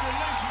say, my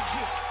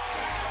relationship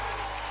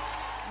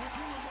with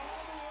you is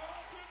all the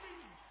world to me.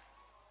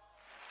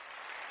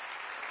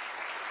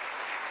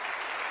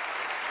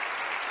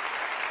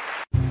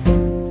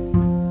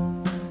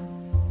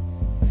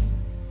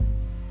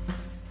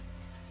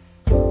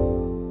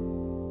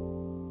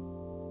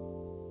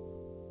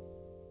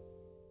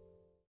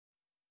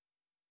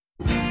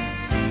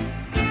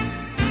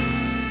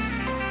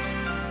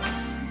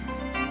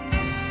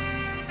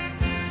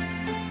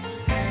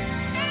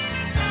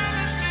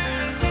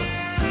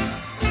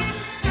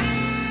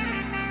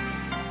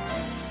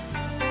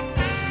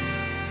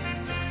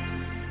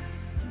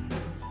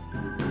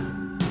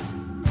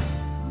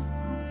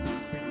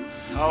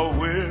 How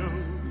well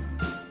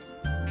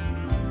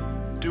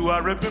do I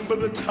remember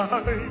the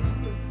time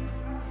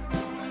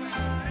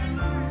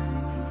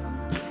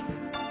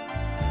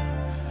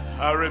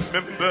I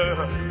remember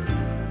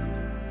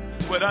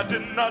when I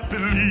did not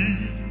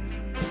believe,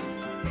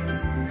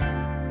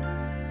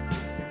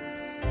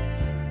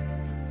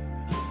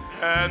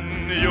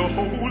 and your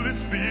Holy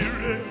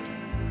Spirit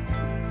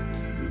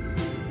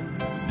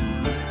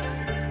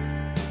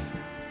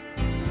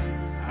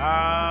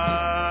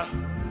I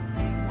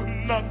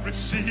would not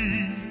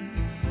receive.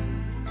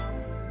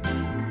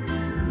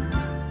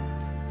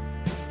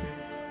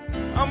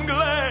 I'm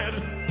glad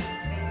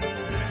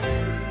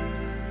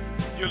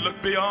you look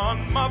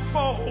beyond my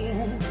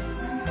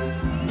faults,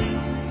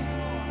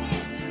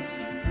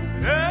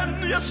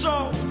 and you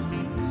saw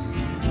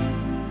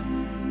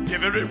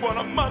every one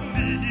of my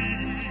needs.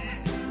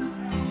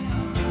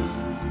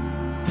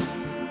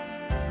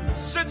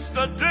 Since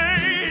the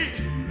day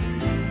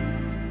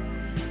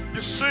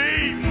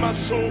my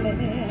soul.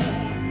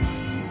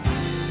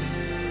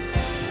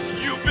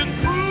 You've been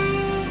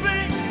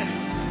proving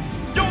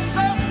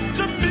yourself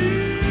to me,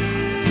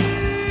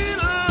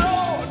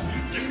 Lord.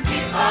 You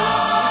keep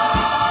on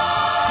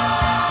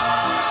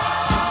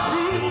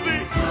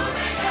proving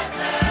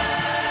yourself.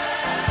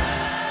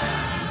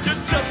 You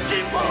just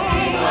keep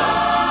on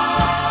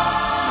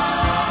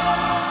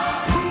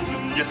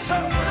proving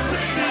yourself to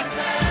me.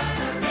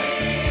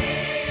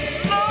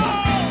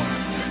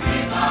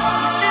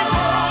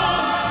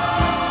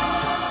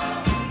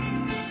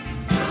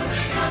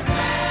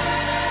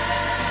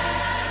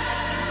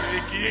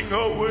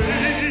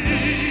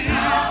 Away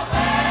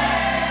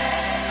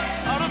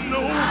out of no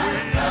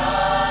way,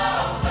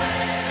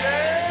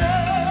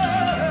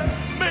 yeah,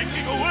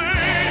 making a way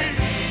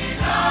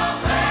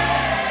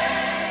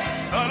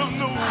out of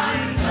no way.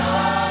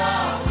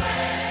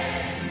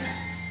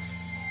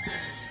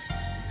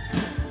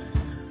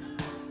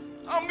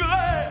 I'm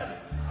glad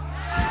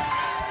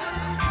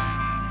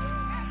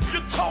you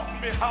taught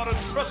me how to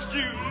trust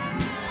you.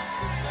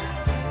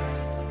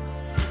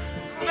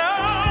 Now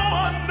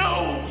I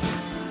know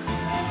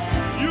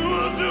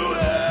you'll do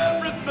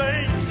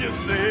everything you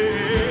say.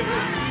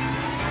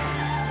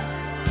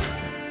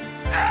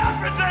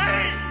 Every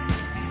day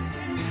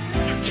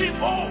you keep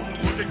on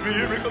working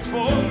miracles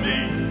for me.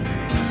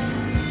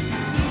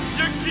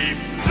 You keep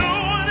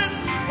doing it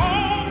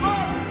over,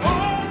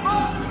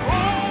 over,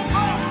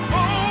 over,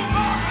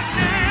 over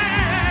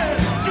again.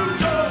 You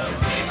just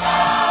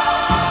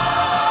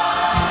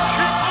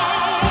keep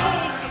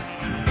on.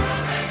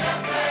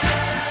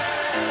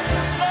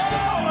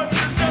 Lord,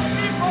 you just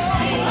keep on.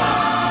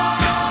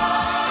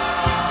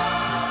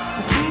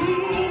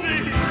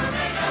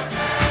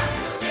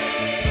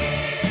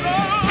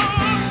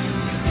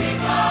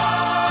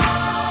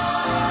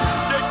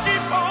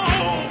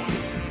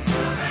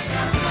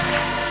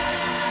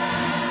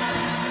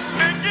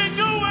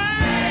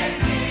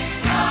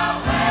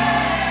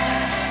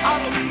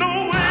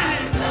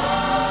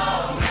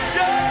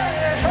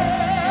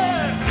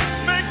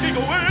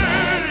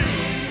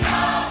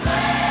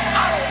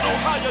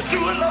 Do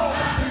it, Lord.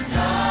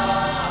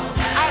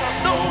 Out of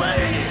no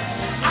way,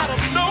 out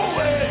of no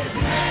way.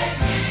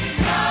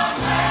 Making a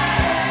way.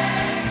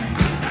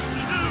 Yes,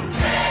 you do.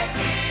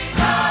 Making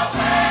a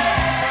way.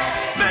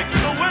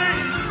 Making a way.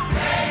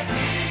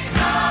 Making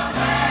a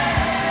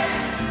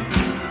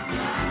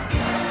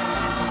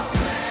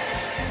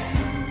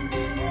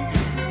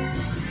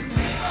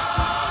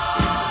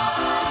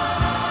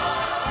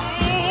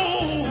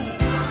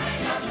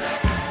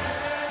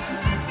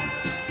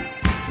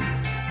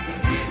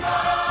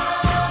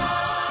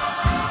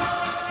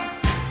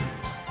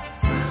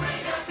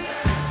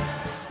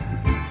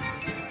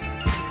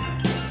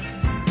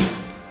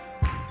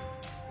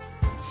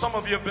Some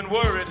of you have been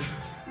worried.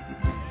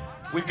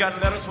 We've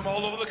gotten letters from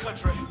all over the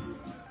country.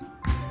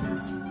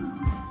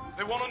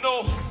 They want to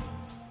know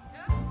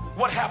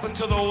what happened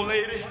to the old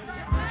lady.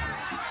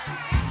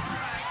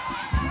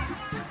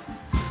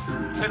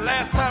 Said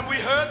last time we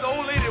heard, the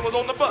old lady was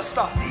on the bus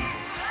stop.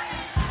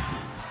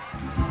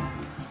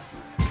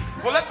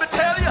 Well, let me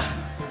tell you,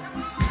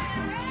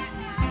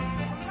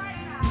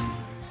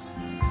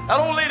 that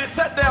old lady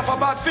sat there for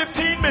about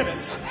 15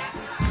 minutes.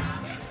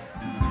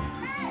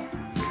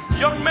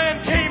 Young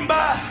man came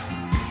by,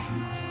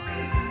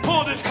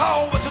 pulled his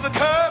car over to the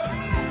curb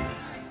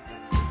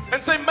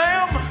and said,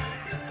 "Ma'am,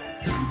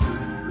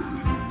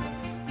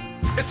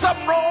 is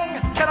something wrong?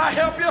 Can I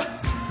help you?"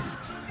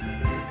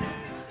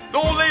 The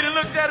old lady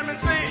looked at him and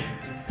said,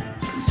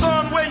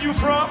 "Son, where you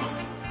from?"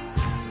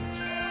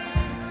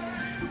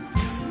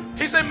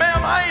 He said,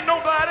 "Ma'am, I ain't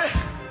nobody.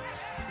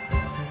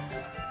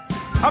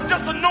 I'm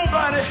just a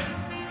nobody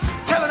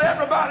telling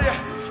everybody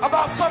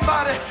about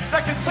somebody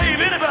that can save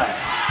anybody."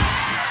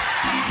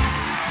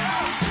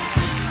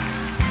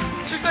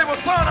 She said, "Well,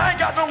 son, I ain't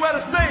got nowhere to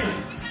stay.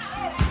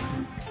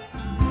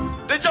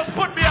 They just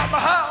put me out my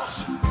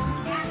house."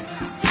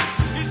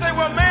 He said,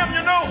 "Well, ma'am,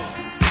 you know,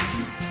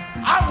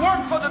 I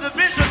work for the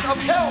Division of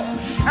Health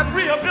and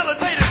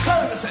Rehabilitative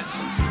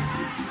Services.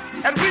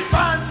 And we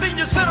find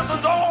senior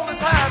citizens all the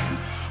time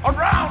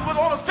around with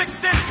on a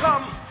fixed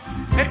income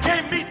and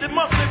can't meet the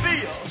monthly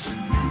bills.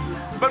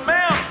 But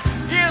ma'am,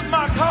 here's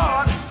my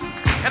card,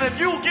 and if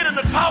you'll get in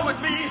the car with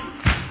me,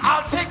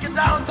 I'll take you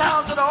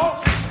downtown to the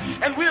office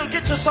and we'll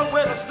get you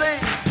somewhere to stay."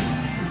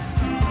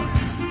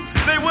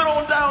 They went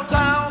on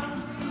downtown.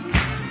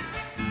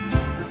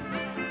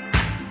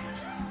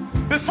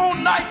 Before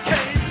night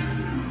came,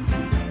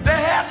 they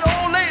had the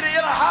old lady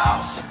in a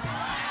house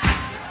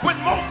with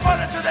more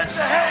furniture than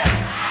she had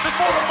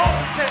before the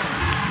morning came.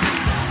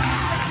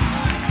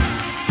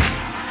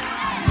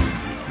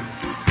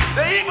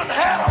 They even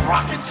had a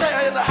rocking chair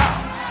in the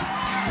house.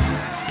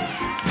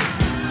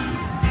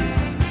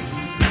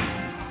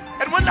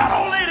 And when that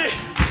old lady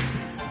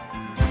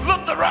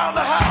looked around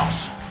the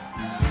house,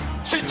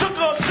 she took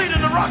her seat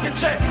in the rocking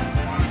chair.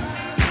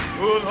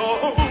 Oh,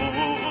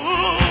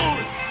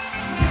 Lord.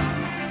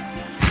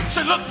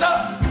 She looked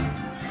up.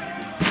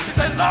 She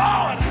said,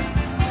 "Lord,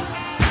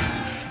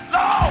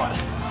 Lord,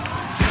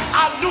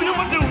 I knew you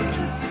would do it.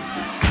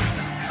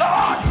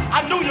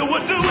 you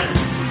would do it.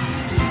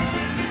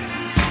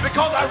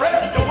 Because I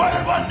read in your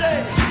word one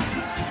day.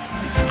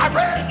 I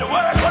read in your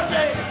word one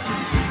day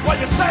where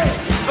you say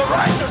the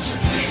righteous